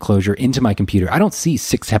drive enclosure into my computer, I don't see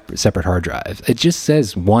 6 separate hard drives. It just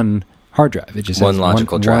says one hard drive. It just says one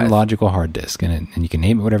logical drive. One logical hard disk, and you can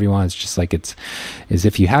name it whatever you want. It's just like it's as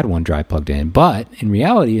if you had one drive plugged in. But in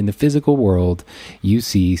reality, in the physical world, you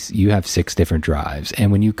have 6 different drives.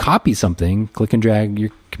 And when you copy something, click and drag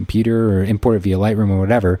your computer or import it via Lightroom or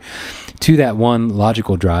whatever to that one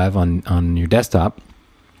logical drive on your desktop,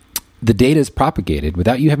 the data is propagated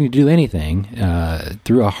without you having to do anything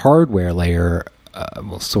through a hardware layer,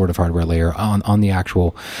 sort of hardware layer on the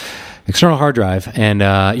actual external hard drive, and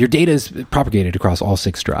your data is propagated across all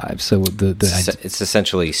 6 drives. So it's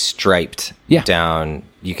essentially striped down.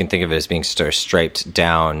 You can think of it as being striped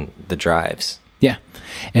down the drives. Yeah.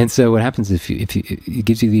 And so what happens if it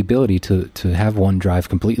gives you the ability to have one drive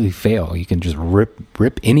completely fail. You can just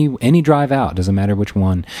rip any drive out. Doesn't matter which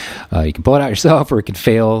one. You can pull it out yourself, or it can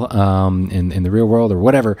fail in the real world or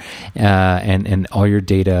whatever, and all your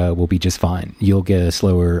data will be just fine. You'll get a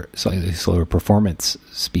slightly slower performance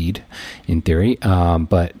speed in theory,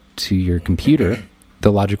 but to your computer,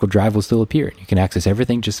 the logical drive will still appear. You can access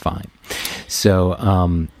everything just fine. So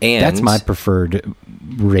and that's my preferred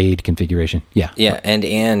RAID configuration. Yeah.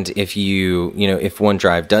 And if if one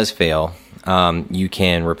drive does fail, you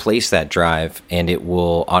can replace that drive, and it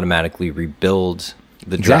will automatically rebuild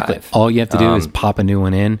the drive. All you have to do is pop a new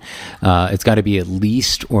one in. It's got to be at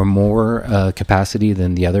least or more capacity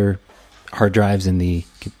than the other hard drives in the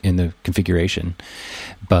configuration.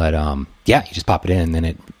 But you just pop it in, and then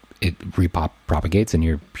it propagates, and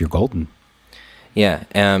you're golden. Yeah.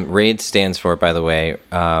 RAID stands for, by the way,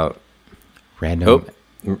 random.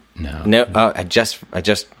 No. I just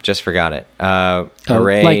forgot it.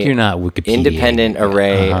 Array. Like you're not Wikipedia. Independent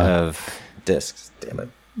array of disks. Damn it.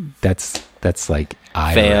 That's like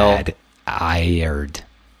IRAD.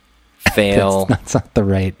 Fail. That's not the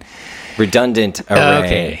right. Redundant array.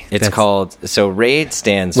 Okay. It's called. So RAID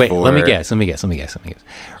stands for. Wait. Let me guess.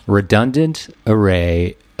 Redundant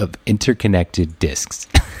array of interconnected disks.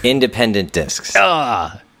 Independent disks.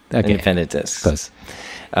 Okay. Independent disks. Close.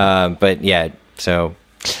 But yeah. So.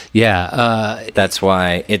 Yeah. That's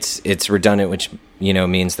why it's redundant, which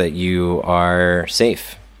means that you are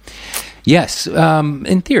safe. Yes,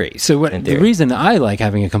 in theory. So the reason I like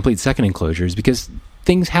having a complete second enclosure is because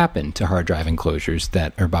things happen to hard drive enclosures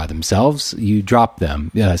that are by themselves. You drop them.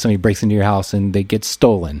 Somebody breaks into your house and they get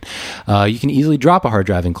stolen. You can easily drop a hard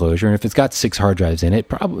drive enclosure, and if it's got 6 hard drives in it,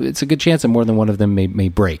 probably it's a good chance that more than one of them may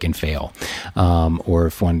break and fail. Or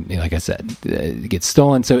if one, like I said, gets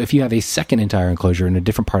stolen. So if you have a second entire enclosure in a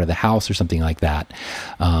different part of the house or something like that,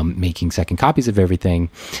 making second copies of everything,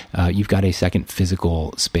 you've got a second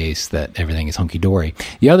physical space that everything is hunky-dory.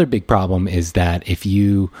 The other big problem is that if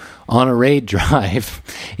you, on a RAID drive,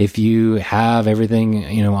 if you have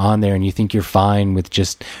everything on there and you think you're fine with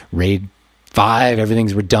just RAID 5,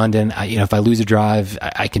 everything's redundant. If I lose a drive,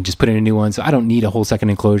 I can just put in a new one, so I don't need a whole second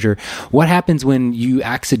enclosure. What happens when you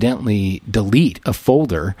accidentally delete a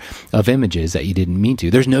folder of images that you didn't mean to?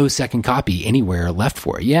 There's no second copy anywhere left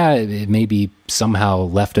for it. Yeah, it may be somehow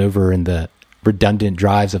left over in the redundant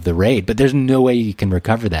drives of the RAID, but there's no way you can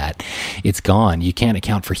recover that. It's gone. You can't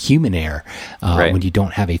account for human error when you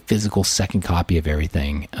don't have a physical second copy of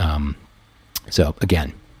everything. So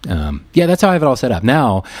again, that's how I have it all set up.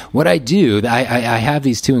 Now, what I do, I have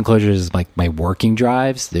these 2 enclosures, like my working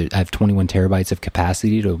drives. I have 21 terabytes of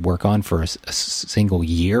capacity to work on for a single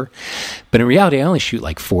year. But in reality, I only shoot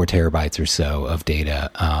like 4 terabytes or so of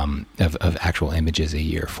data, of actual images a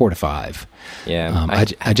year, 4 to 5. Yeah.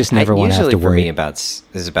 I just never want to have to worry. Usually for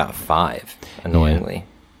me, is about 5, annoyingly. Yeah.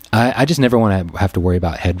 I just never want to have to worry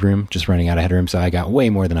about headroom, just running out of headroom. So I got way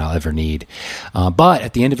more than I'll ever need. But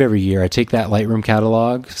at the end of every year, I take that Lightroom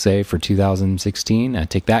catalog, say for 2016, I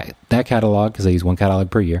take that catalog, because I use one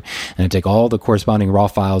catalog per year, and I take all the corresponding raw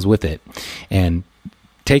files with it and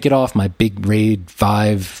take it off my big RAID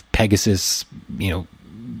 5 Pegasus,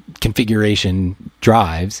 configuration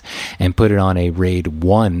drives and put it on a RAID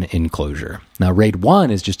 1 enclosure. Now, RAID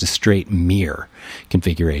 1 is just a straight mirror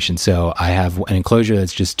configuration. So I have an enclosure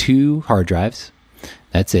that's just 2 hard drives,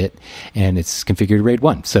 That's it. And it's configured RAID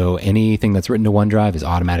 1. So anything that's written to one drive is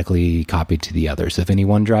automatically copied to the other. So if any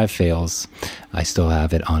one drive fails, I still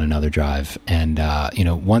have it on another drive. And,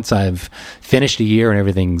 once I've finished a year and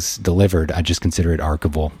everything's delivered, I just consider it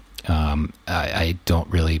archival. I don't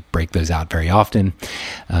really break those out very often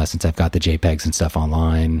since I've got the JPEGs and stuff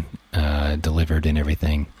online delivered and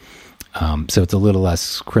everything. So it's a little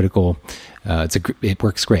less critical. It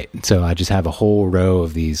works great. So I just have a whole row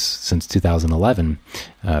of these since 2011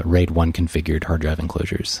 RAID 1 configured hard drive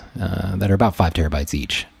enclosures that are about 5 terabytes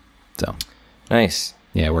each. So nice.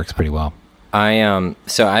 Yeah, it works pretty well.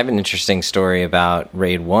 So I have an interesting story about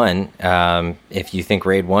RAID 1. If you think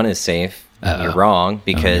RAID 1 is safe, you're wrong,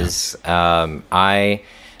 because so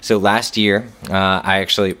last year I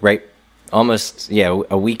actually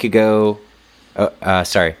a week ago.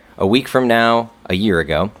 A week from now, a year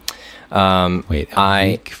ago.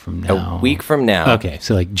 Week from now? A week from now. Okay,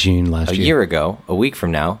 so like June last year. A year ago, a week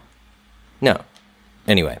from now. No.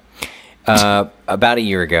 Anyway, about a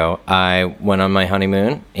year ago, I went on my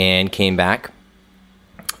honeymoon and came back,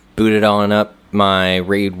 booted on up my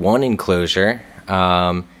RAID 1 enclosure,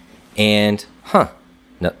 and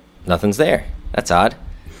nothing's there. That's odd.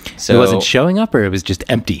 So it wasn't showing up, or it was just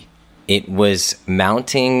empty? It was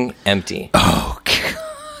mounting empty. Oh, God.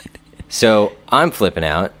 So I'm flipping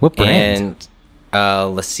out. What brand?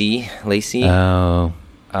 And Lacey. Oh.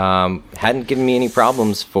 Hadn't given me any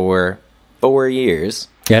problems for 4 years.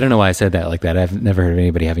 Yeah, I don't know why I said that like that. I've never heard of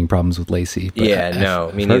anybody having problems with Lacey.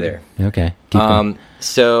 But me neither. Okay. Keep going.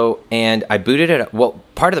 So, and I booted it up. Well,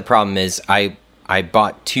 part of the problem is I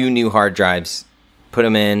bought 2 new hard drives, put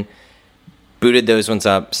them in, booted those ones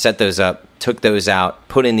up, set those up, took those out,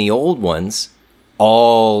 put in the old ones,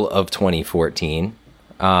 all of 2014.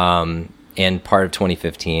 And part of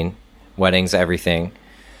 2015, weddings, everything,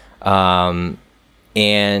 and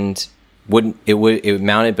it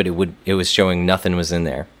mounted, but it was showing nothing was in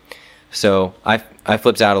there. So I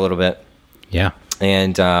flipped out a little bit,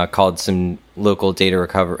 and called some local data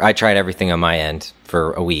recovery. I tried everything on my end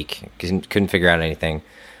for a week, couldn't figure out anything.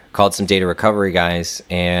 Called some data recovery guys,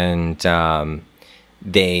 and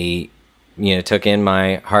they took in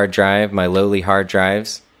my hard drive, my lowly hard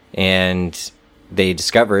drives, and they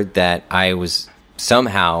discovered that I was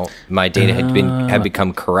somehow my data had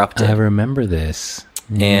become corrupted. I remember this.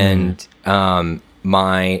 And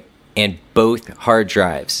both hard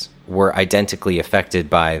drives were identically affected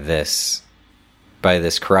by this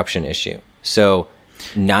corruption issue. So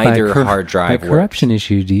neither hard drive by corruption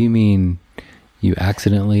issue, do you mean you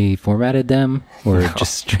accidentally formatted them, or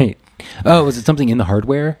just straight? Oh, was it something in the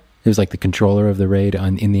hardware? It was like the controller of the RAID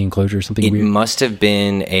in the enclosure or something weird? It must have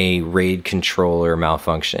been a RAID controller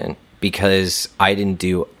malfunction, because I didn't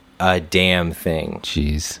do a damn thing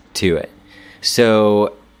to it.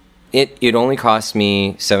 So it only cost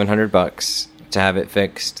me $700 to have it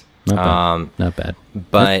fixed. Not bad.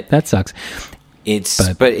 But that sucks.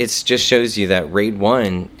 But it just shows you that RAID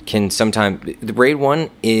 1 can sometimes... RAID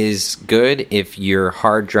 1 is good if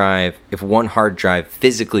one hard drive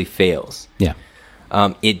physically fails. Yeah.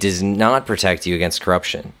 It does not protect you against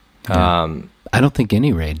corruption. Yeah. I don't think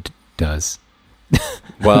any RAID does.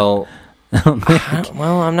 Well,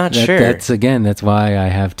 I'm not sure. That's why I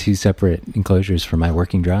have 2 separate enclosures for my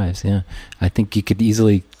working drives. Yeah, I think you could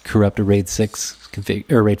easily corrupt a RAID 6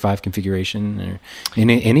 or RAID 5 configuration, or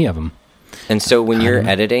any of them. And so when you're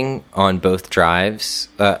editing on both drives,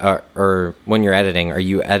 or when you're editing, are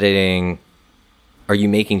you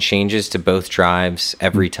making changes to both drives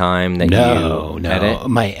every time that you edit?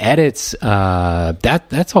 My edits,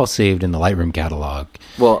 that's all saved in the Lightroom catalog.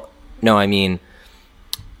 Well, no, I mean,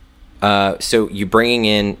 so you're bringing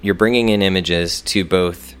in images to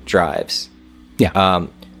both drives. Yeah.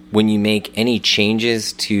 When you make any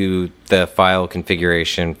changes to the file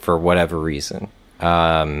configuration for whatever reason,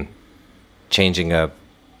 changing a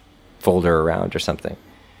folder around or something,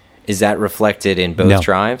 is that reflected in both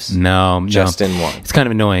drives? No, just in one. It's kind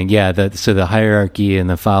of annoying. Yeah, so the hierarchy and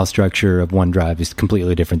the file structure of one drive is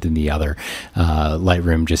completely different than the other.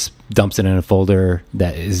 Lightroom just dumps it in a folder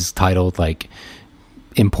that is titled like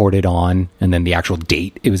imported on, and then the actual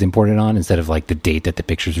date it was imported on, instead of like the date that the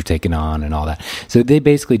pictures were taken on and all that. So they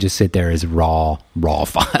basically just sit there as raw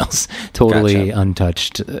files, totally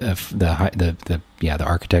untouched. The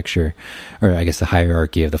architecture, or I guess the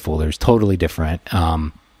hierarchy of the folder is totally different.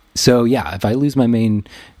 So yeah, if I lose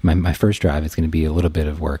my first drive, it's going to be a little bit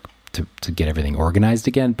of work to get everything organized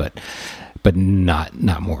again, but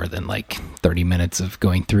not more than like 30 minutes of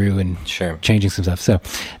going through and changing some stuff. So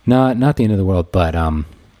not the end of the world, but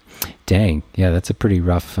dang, yeah, that's a pretty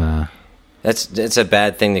rough. It's a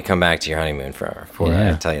bad thing to come back to your honeymoon for.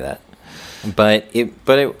 I tell you that. but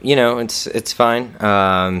it's fine.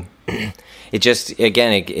 It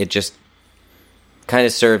just kind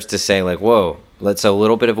of serves to say like, whoa, let's a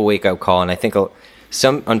little bit of a wake up call. And I think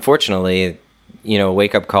unfortunately, a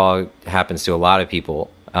wake up call happens to a lot of people.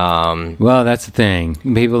 Well, that's the thing.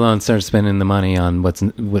 People don't start spending the money on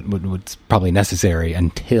what's probably necessary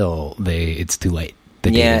until it's too late.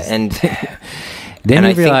 And then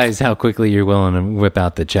you realize how quickly you're willing to whip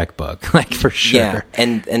out the checkbook, like for sure. Yeah,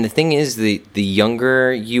 and the thing is, the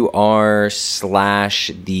younger you are /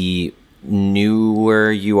 the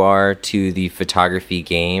newer you are to the photography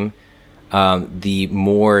game, the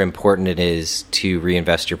more important it is to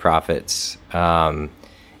reinvest your profits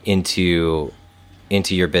into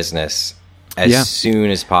your business as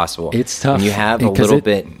soon as possible. It's tough. When you have a little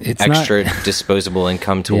bit extra disposable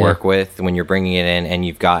income to work with when you're bringing it in, and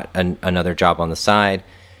you've got another job on the side,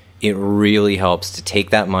 it really helps to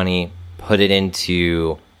take that money, put it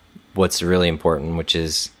into what's really important, which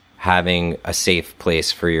is having a safe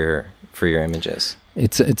place for your images.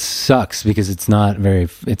 It sucks because it's not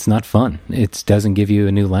fun. It doesn't give you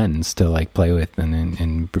a new lens to like play with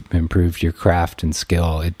and improve your craft and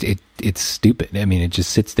skill. It's stupid. I mean, it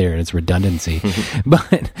just sits there and it's redundancy,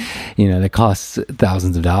 but that costs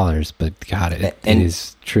thousands of dollars, but God, it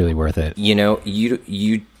is truly worth it.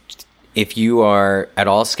 You if you are at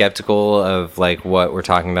all skeptical of like what we're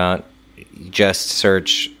talking about, just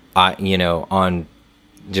search, on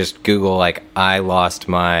just Google, like, I lost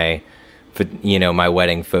my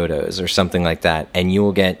wedding photos or something like that, and you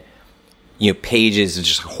will get pages of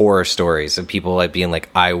just horror stories of people like being like,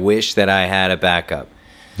 I wish that I had a backup.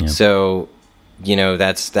 Yeah. So you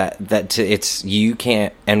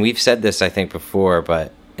can't, and we've said this I think before,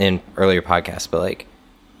 but in earlier podcasts, but like,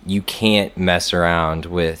 you can't mess around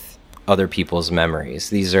with other people's memories.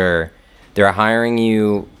 They're hiring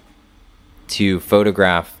you to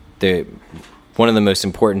photograph one of the most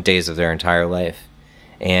important days of their entire life,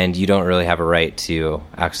 and you don't really have a right to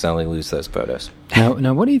accidentally lose those photos.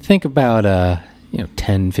 Now, what do you think about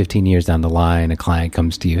 10, 15 years down the line, a client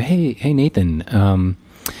comes to you, hey Nathan,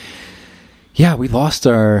 we lost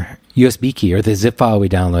our USB key or the zip file we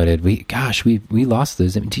downloaded. We lost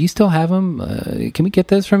those. Do you still have them? Can we get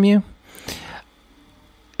those from you?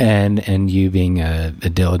 And you being a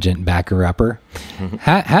diligent backer-upper,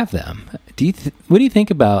 have them. What do you think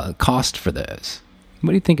about cost for those? What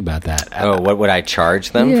do you think about that? What would I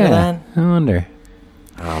charge them for that? I wonder.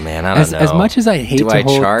 Oh man, I don't know. As much as I hate to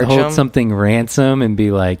hold them? Something ransom and be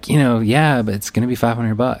like, but it's going to be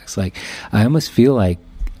 $500. Like, I almost feel like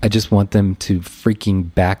I just want them to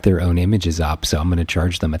freaking back their own images up. So I'm going to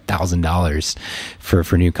charge them $1,000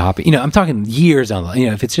 for new copy. I'm talking years on,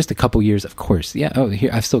 if it's just a couple years, of course. Yeah. Oh,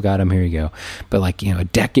 here, I've still got them. Here you go. But like, a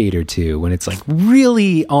decade or two when it's like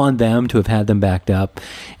really on them to have had them backed up.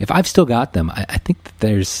 If I've still got them, I think that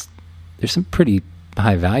there's some pretty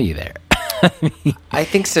high value there. I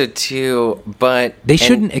think so too, but they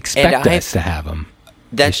shouldn't expect us to have them.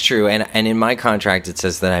 That's true, and in my contract it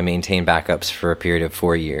says that I maintain backups for a period of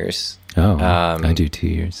 4 years. Oh, I do 2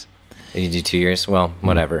 years. You do 2 years? Well,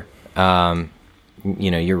 whatever.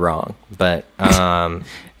 You're wrong, but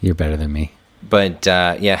you're better than me. But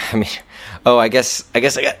I mean, I guess I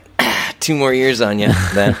got 2 more years on you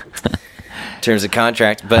then, in terms of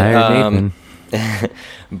contract. But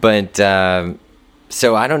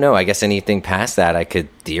so I don't know. I guess anything past that I could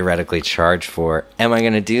theoretically charge for. Am I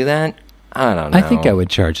going to do that? I don't know. I think I would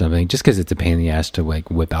charge something just because it's a pain in the ass to like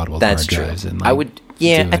whip out all the hard drives. And, like, I would.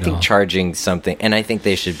 Yeah, I think charging something, and I think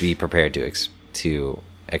they should be prepared to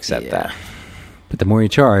accept that. But the more you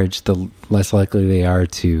charge, the less likely they are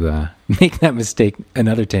to make that mistake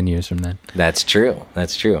another 10 years from then. That's true.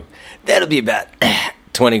 That'll be about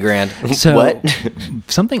 $20,000. So, what?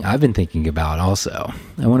 Something I've been thinking about also.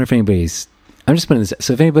 I wonder if anybody's. I'm just putting this.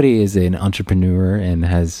 So if anybody is an entrepreneur and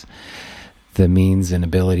has the means and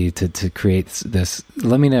ability to create this,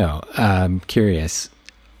 let me know. I'm curious.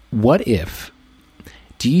 What if,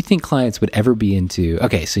 do you think clients would ever be into,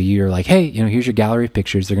 okay, so you're like, hey, here's your gallery of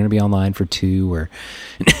pictures. They're going to be online for 2 or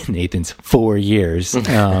Nathan's 4 years.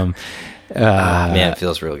 Man, it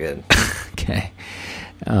feels real good. Okay.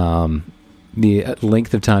 The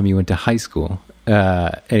length of time you went to high school.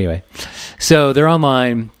 Anyway, so they're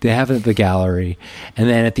online, they have the gallery, and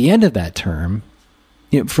then at the end of that term,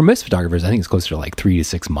 for most photographers, I think it's closer to like 3 to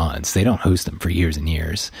 6 months. They don't host them for years and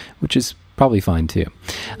years, which is probably fine too.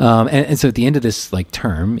 And so at the end of this like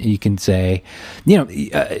term, you can say,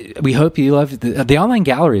 we hope you love the online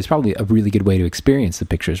gallery is probably a really good way to experience the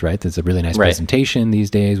pictures, right? There's a really nice presentation these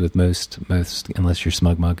days with most, unless you're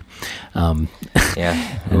Smug Mug.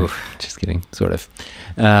 Yeah. Just kidding, sort of.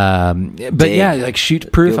 But yeah, like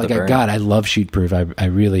Shootproof. Like, God, I love Shootproof.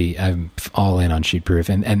 I'm all in on Shootproof,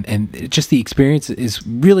 and just the experience is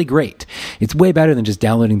really great. It's way better than just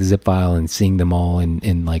downloading the zip file and seeing them all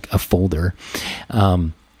in like a folder.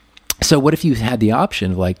 So what if you had the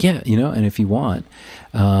option of like, and if you want,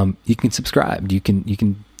 you can subscribe. You can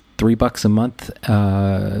 $3 a month,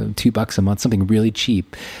 $2 a month, something really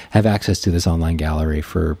cheap, have access to this online gallery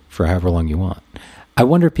for however long you want. I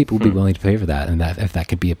wonder if people would be willing to pay for that, and that if that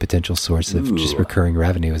could be a potential source of just recurring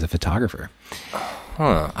revenue as a photographer.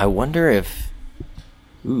 I wonder if.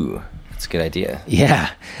 That's a good idea. Yeah.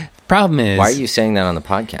 The problem is, why are you saying that on the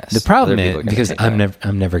podcast? The problem is because I'm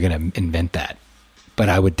never going to invent that, but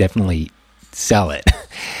I would definitely sell it.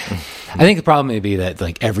 I think the problem may be that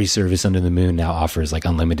like every service under the moon now offers like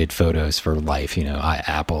unlimited photos for life.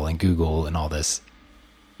 Apple and Google and all this.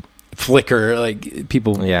 Flickr, like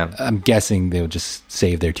people, I'm guessing they'll just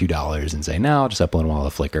save their $2 and say, no, I'll just upload them all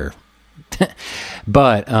to Flickr.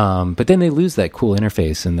 But then they lose that cool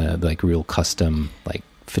interface and the like real custom like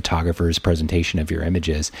photographer's presentation of your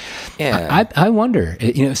images. Yeah, I wonder,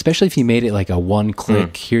 especially if you made it like a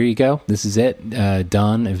one-click. Here you go, this is it,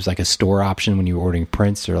 done. It was like a store option when you were ordering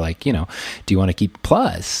prints, or like do you want to keep?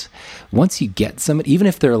 Plus, once you get somebody, even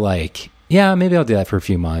if they're like, yeah, maybe I'll do that for a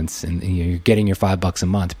few months, and you're getting your $5 a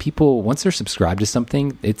month. People, once they're subscribed to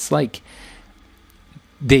something, it's like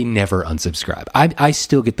they never unsubscribe. I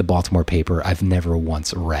still get the Baltimore paper. I've never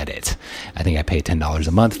once read it. I think I pay $10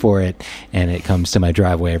 a month for it, and it comes to my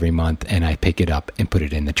driveway every month, and I pick it up and put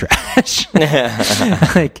it in the trash.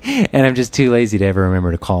 And I'm just too lazy to ever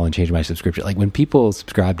remember to call and change my subscription. Like when people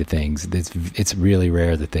subscribe to things, it's really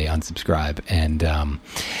rare that they unsubscribe. And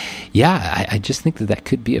I just think that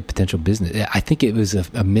could be a potential business. I think it was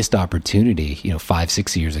a missed opportunity,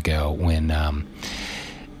 5-6 years ago when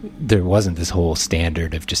there wasn't this whole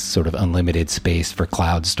standard of just sort of unlimited space for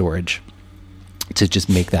cloud storage, to just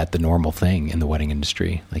make that the normal thing in the wedding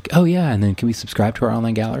industry. Like, oh yeah, and then can we subscribe to our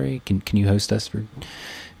online gallery? Can you host us for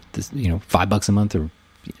this, $5 a month, or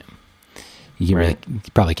you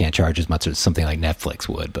probably can't charge as much as something like Netflix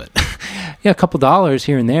would, but a couple dollars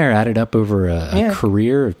here and there added up over a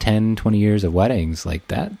career of 10, 20 years of weddings. Like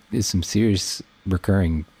that is some serious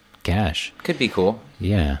recurring cash. Could be cool.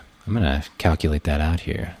 Yeah. I'm going to calculate that out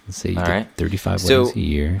here. Let's see. You did 35 weddings a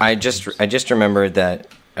year. I just remembered that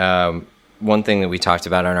one thing that we talked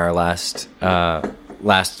about on our last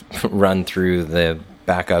run through the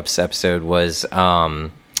backups episode was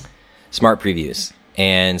smart previews.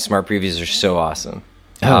 And smart previews are so awesome.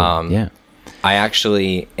 Yeah. I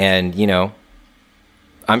actually, and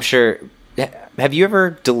I'm sure, have you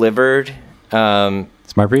ever delivered smart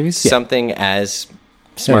previews? Something as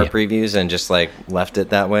smart previews and just like left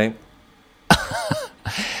it that way?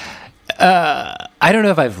 I don't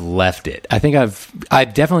know if I've left it. I think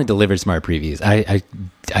I've definitely delivered smart previews.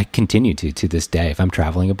 I continue to this day. If I'm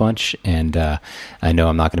traveling a bunch and I know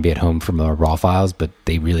I'm not going to be at home from the raw files, but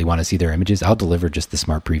they really want to see their images, I'll deliver just the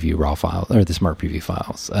smart preview raw file or the smart preview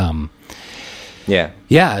files. Yeah.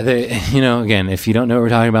 Again, if you don't know what we're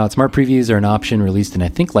talking about, smart previews are an option released in, I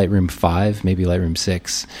think, Lightroom 5, maybe Lightroom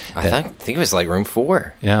 6. I think it was Lightroom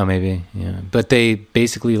 4. Yeah, maybe. Yeah. But they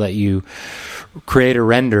basically let you create a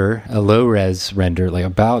render, a low-res render, like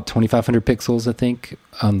about 2,500 pixels, I think,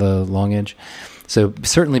 on the long edge. So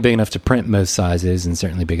certainly big enough to print most sizes, and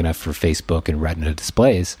certainly big enough for Facebook and Retina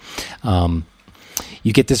displays. You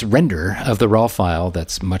get this render of the raw file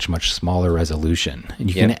that's much, much smaller resolution. And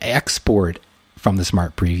you can export from the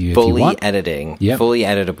smart preview fully if you want. Editing, fully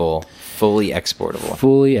editable, fully exportable.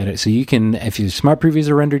 Fully edit. So you can, if your smart previews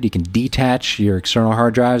are rendered, you can detach your external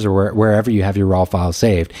hard drives or wherever you have your raw files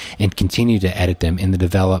saved and continue to edit them in the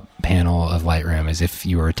develop panel of Lightroom as if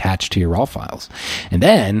you were attached to your raw files. And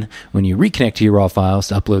then when you reconnect to your raw files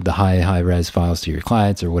to upload the high res files to your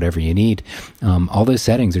clients or whatever you need, all those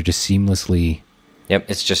settings are just seamlessly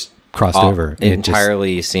it's just crossed over.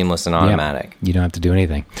 Entirely seamless and automatic. You don't have to do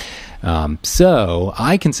anything. So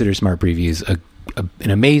I consider smart previews an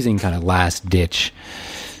amazing kind of last ditch.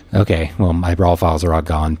 Okay, well, my raw files are all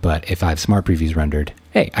gone, but if I have smart previews rendered,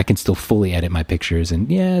 hey, I can still fully edit my pictures. And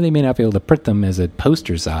they may not be able to print them as a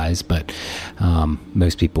poster size, but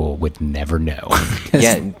most people would never know.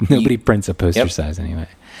 Nobody prints a poster size anyway.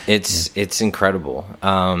 It's incredible.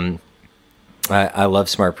 I love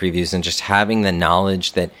smart previews and just having the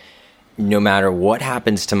knowledge that no matter what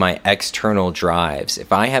happens to my external drives,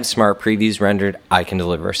 if I have smart previews rendered, I can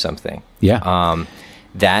deliver something. Yeah.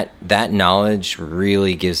 That knowledge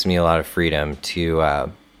really gives me a lot of freedom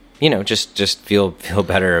to, just feel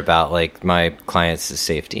better about like my clients'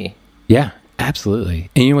 safety. Yeah, absolutely.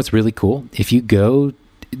 And you know what's really cool? If you go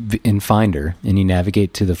in Finder and you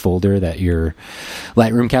navigate to the folder that your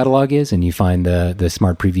Lightroom catalog is, and you find the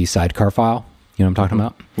Smart Preview sidecar file, you know what I'm talking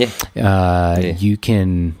about? Yeah. You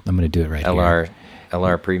can, I'm going to do it right here.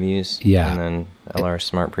 LR previews. Yeah. And then LR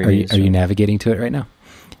smart previews. Are you navigating to it right now?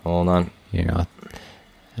 Hold on. You know,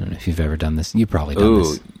 I don't know if you've ever done this. You've probably done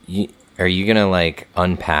this. Are you going to like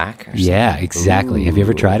unpack? Or yeah, exactly. Have you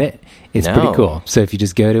ever tried it? It's pretty cool. So if you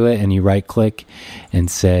just go to it and you right click and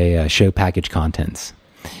say show package contents,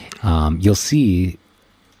 you'll see,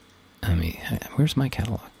 where's my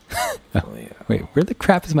catalog? Wait, where the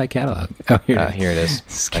crap is my catalog? Oh, here it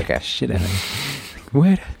is. Okay. Shit out of me.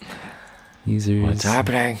 What? Users. What's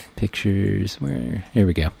happening? Pictures. Where? Here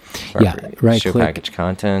we go. Right show click. package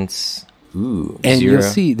contents. Ooh. And 0. you'll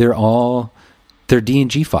see they're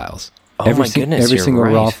DNG files. Oh my goodness, every you're single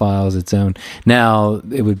right. raw file is its own. Now,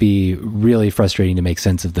 it would be really frustrating to make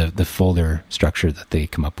sense of the folder structure that they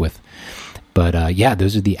come up with. But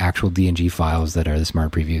those are the actual DNG files that are the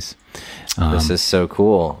smart previews. This is so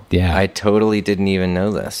cool. Yeah. I totally didn't even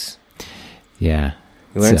know this. Yeah.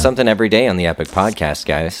 We learn something every day on the Epic Podcast,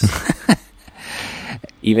 guys.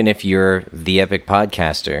 Even if you're the Epic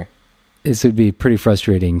Podcaster. This would be pretty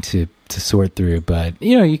frustrating to sort through, but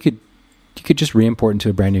you could just re-import into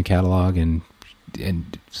a brand new catalog and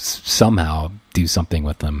somehow do something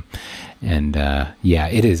with them. And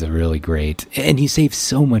it is a really great, and you save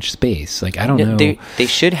so much space. Like I don't know, they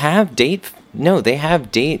should have date. No, they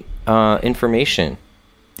have date information.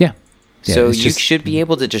 Yeah. So you should be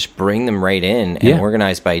able to just bring them right in and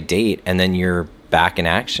organize by date, and then you're back in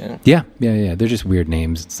action. Yeah. They're just weird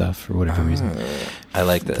names and stuff for whatever reason. I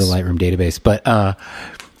like this. The Lightroom database, but oh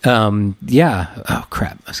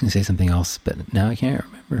crap! I was going to say something else, but now I can't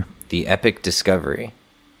remember. The Epic Discovery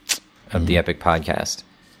of the Epic Podcast.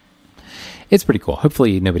 It's pretty cool.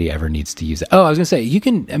 Hopefully nobody ever needs to use it. Oh, I was going to say,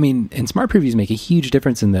 and smart previews make a huge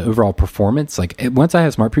difference in the overall performance. Like once I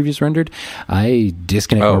have smart previews rendered, I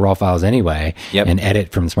disconnect my raw files anyway and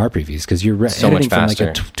edit from smart previews, because you're editing from like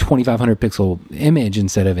a 2,500 pixel image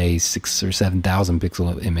instead of a 6,000 or 7,000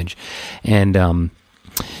 pixel image. And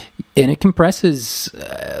it compresses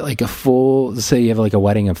like a full, say you have like a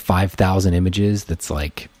wedding of 5,000 images that's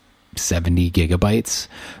like 70 gigabytes,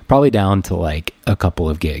 probably down to like a couple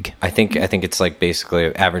of gig. I think it's like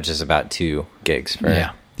basically averages about 2 gigs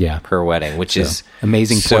per wedding, which is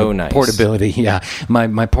amazing. Nice portability. Yeah,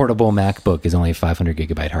 my portable MacBook is only a 500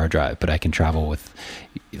 gigabyte hard drive, but I can travel with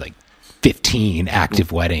like 15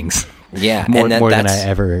 active weddings. Yeah, more than I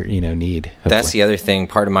ever need. Hopefully. That's the other thing.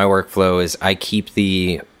 Part of my workflow is I keep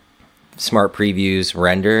the smart previews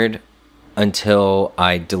rendered until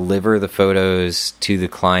I deliver the photos to the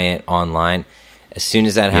client online. As soon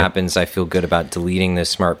as that happens, I feel good about deleting those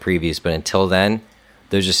smart previews. But until then,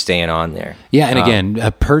 they're just staying on there. Yeah, and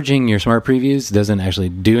again, purging your smart previews doesn't actually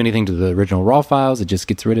do anything to the original raw files. It just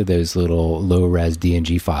gets rid of those little low-res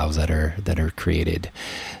DNG files that are created.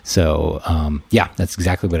 So, that's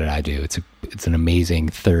exactly what I do. It's an amazing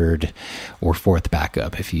third or fourth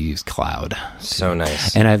backup if you use cloud. So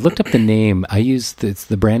nice. And I looked up the name.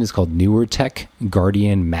 The brand is called NewerTech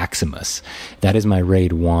Guardian Maximus. That is my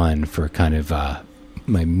RAID 1 for kind of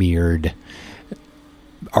my mirrored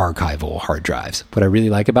archival hard drives. What I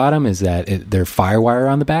really like about them is that they're FireWire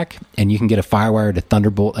on the back, and you can get a FireWire to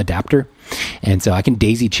Thunderbolt adapter. And so I can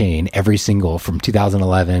daisy chain every single, from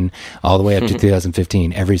 2011 all the way up to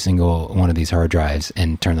 2015, every single one of these hard drives,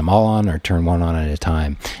 and turn them all on or turn one on at a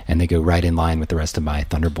time. And they go right in line with the rest of my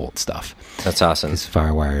Thunderbolt stuff. That's awesome. Because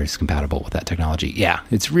FireWire is compatible with that technology. Yeah,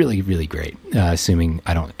 it's really, really great. Assuming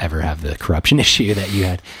I don't ever have the corruption issue that you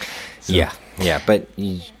had. So. But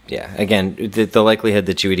again, the likelihood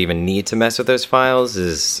that you would even need to mess with those files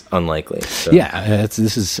is unlikely. So. Yeah,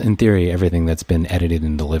 this is, in theory, everything that's been edited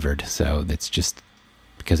and delivered. So that's just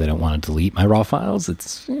because I don't want to delete my raw files.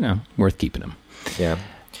 It's, worth keeping them. Yeah.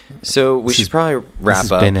 So we should probably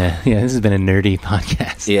wrap up. This has been a nerdy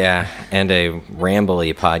podcast. Yeah, and a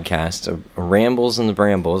rambly podcast. Rambles and the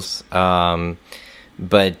brambles. So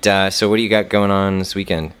what do you got going on this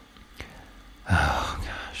weekend? Oh,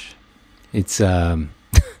 gosh. It's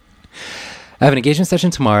I have an engagement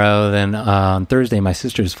session tomorrow. Then on Thursday, my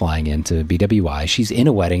sister's flying in to BWI. She's in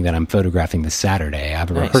a wedding that I'm photographing this Saturday. I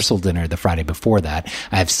have a rehearsal dinner the Friday before that.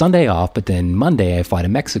 I have Sunday off, but then Monday I fly to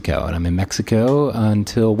Mexico, and I'm in Mexico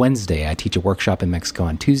until Wednesday. I teach a workshop in Mexico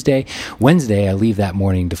on Tuesday. Wednesday, I leave that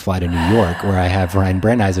morning to fly to New York, where I have Ryan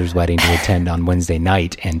Brenneiser's wedding to attend on Wednesday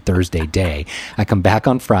night and Thursday day. I come back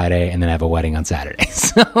on Friday, and then I have a wedding on Saturday.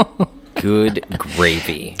 So... Good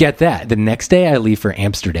gravy. Get that. The next day I leave for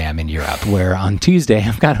Amsterdam in Europe, where on Tuesday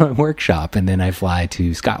I've got a workshop, and then I fly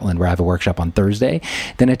to Scotland where I have a workshop on Thursday.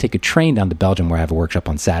 Then I take a train down to Belgium where I have a workshop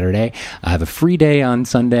on Saturday. I have a free day on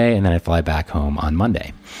Sunday, and then I fly back home on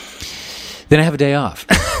Monday. Then I have a day off.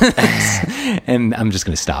 And I'm just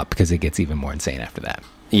going to stop because it gets even more insane after that.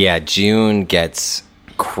 Yeah, June gets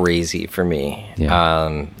crazy for me.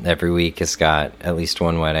 Yeah. Every week has got at least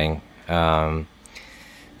one wedding.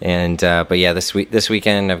 But yeah, this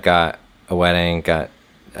weekend I've got a wedding, got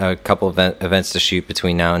a couple of events to shoot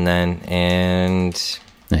between now and then, and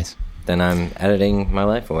nice. Then I'm editing my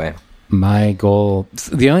life away. My goal,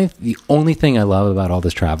 the only thing I love about all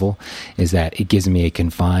this travel is that it gives me a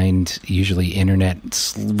confined, usually internet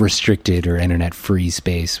restricted or internet free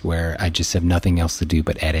space where I just have nothing else to do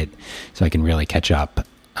but edit, so I can really catch up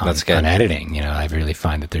on editing. You know, I really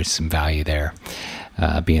find that there's some value there.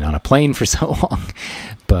 Being on a plane for so long,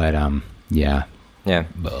 but yeah.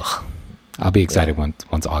 Ugh. I'll be excited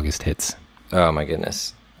once August hits. Oh my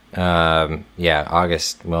goodness. Yeah,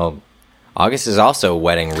 August. Well, August is also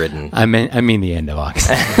wedding ridden. I mean the end of August.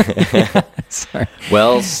 Sorry.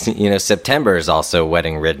 Well, September is also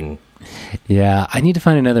wedding ridden. Yeah, I need to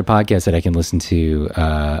find another podcast that I can listen to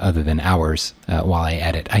other than ours while I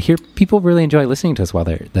edit. I hear people really enjoy listening to us while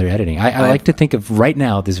they're editing. I like to think of right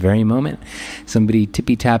now, this very moment, somebody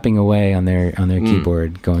tippy tapping away on their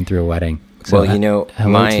keyboard going through a wedding. So, well,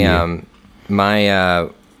 my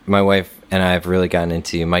wife and I have really gotten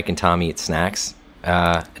into Mike and Tom Eat Snacks.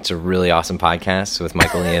 It's a really awesome podcast with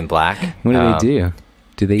Michael Ian Black. What do they do?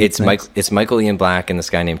 Do they eat snacks? It's Michael Ian Black and this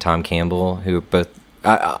guy named Tom Campbell, who both.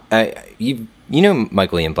 You know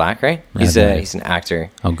Michael Ian Black, right? He's an actor.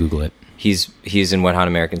 I'll Google it. He's in Wet Hot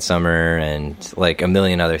American Summer and like a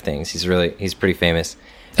million other things. He's pretty famous.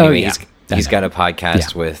 Anyway, he's got a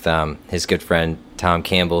podcast with his good friend Tom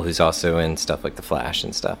Campbell, who's also in stuff like The Flash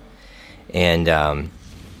and stuff. And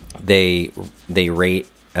they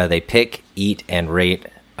pick, eat, and rate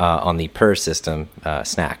on the per system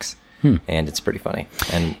snacks, and it's pretty funny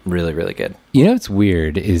and really, really good. You know what's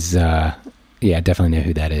weird is. Yeah, I definitely know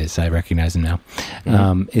who that is. I recognize him now.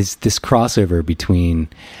 Mm-hmm. Is this crossover between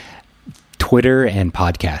Twitter and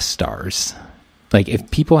podcast stars? Like,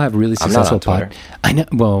 if people have really successful I know.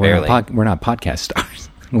 Well, we're not podcast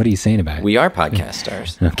stars. What are you saying about it? We are podcast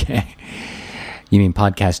stars. Okay. You mean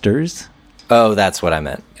podcasters? Oh, that's what I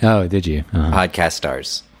meant. Oh, did you? Uh-huh. Podcast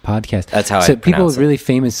stars. Podcast. That's how I pronounce it. So people with it. really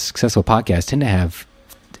famous, successful podcasts tend to have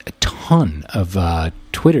a ton of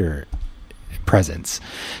Twitter presence,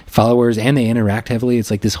 followers, and they interact heavily. It's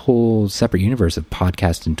like this whole separate universe of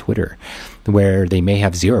podcast and Twitter where they may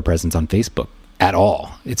have zero presence on Facebook at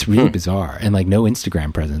all. It's really bizarre. And like no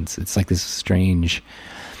Instagram presence. It's like this strange,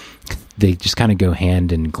 they just kind of go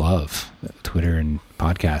hand in glove, Twitter and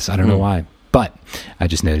podcasts. I don't know why, but I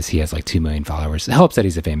just noticed he has like 2 million followers. It helps that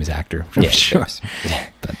he's a famous actor. For sure.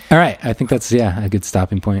 But, all right. I think that's, a good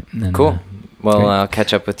stopping point. And, cool. Well, great. I'll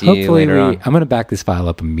catch up with you later on. I'm going to back this file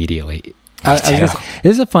up immediately. This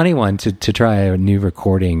is a funny one to try a new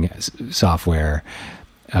recording software.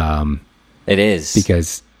 It is.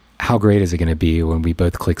 Because how great is it going to be when we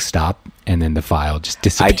both click stop and then the file just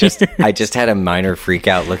disappears? I just had a minor freak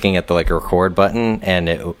out looking at the record button, and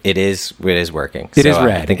it is working. It is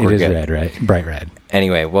red. I think we're good. Red, right? Bright red.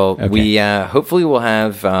 Anyway, well, we hopefully we'll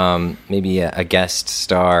have maybe a guest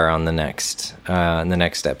star on the next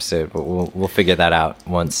episode, but we'll figure that out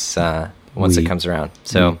once it comes around.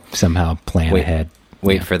 So somehow plan ahead.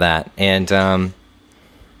 Wait for that, and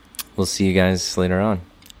we'll see you guys later on.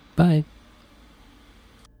 Bye.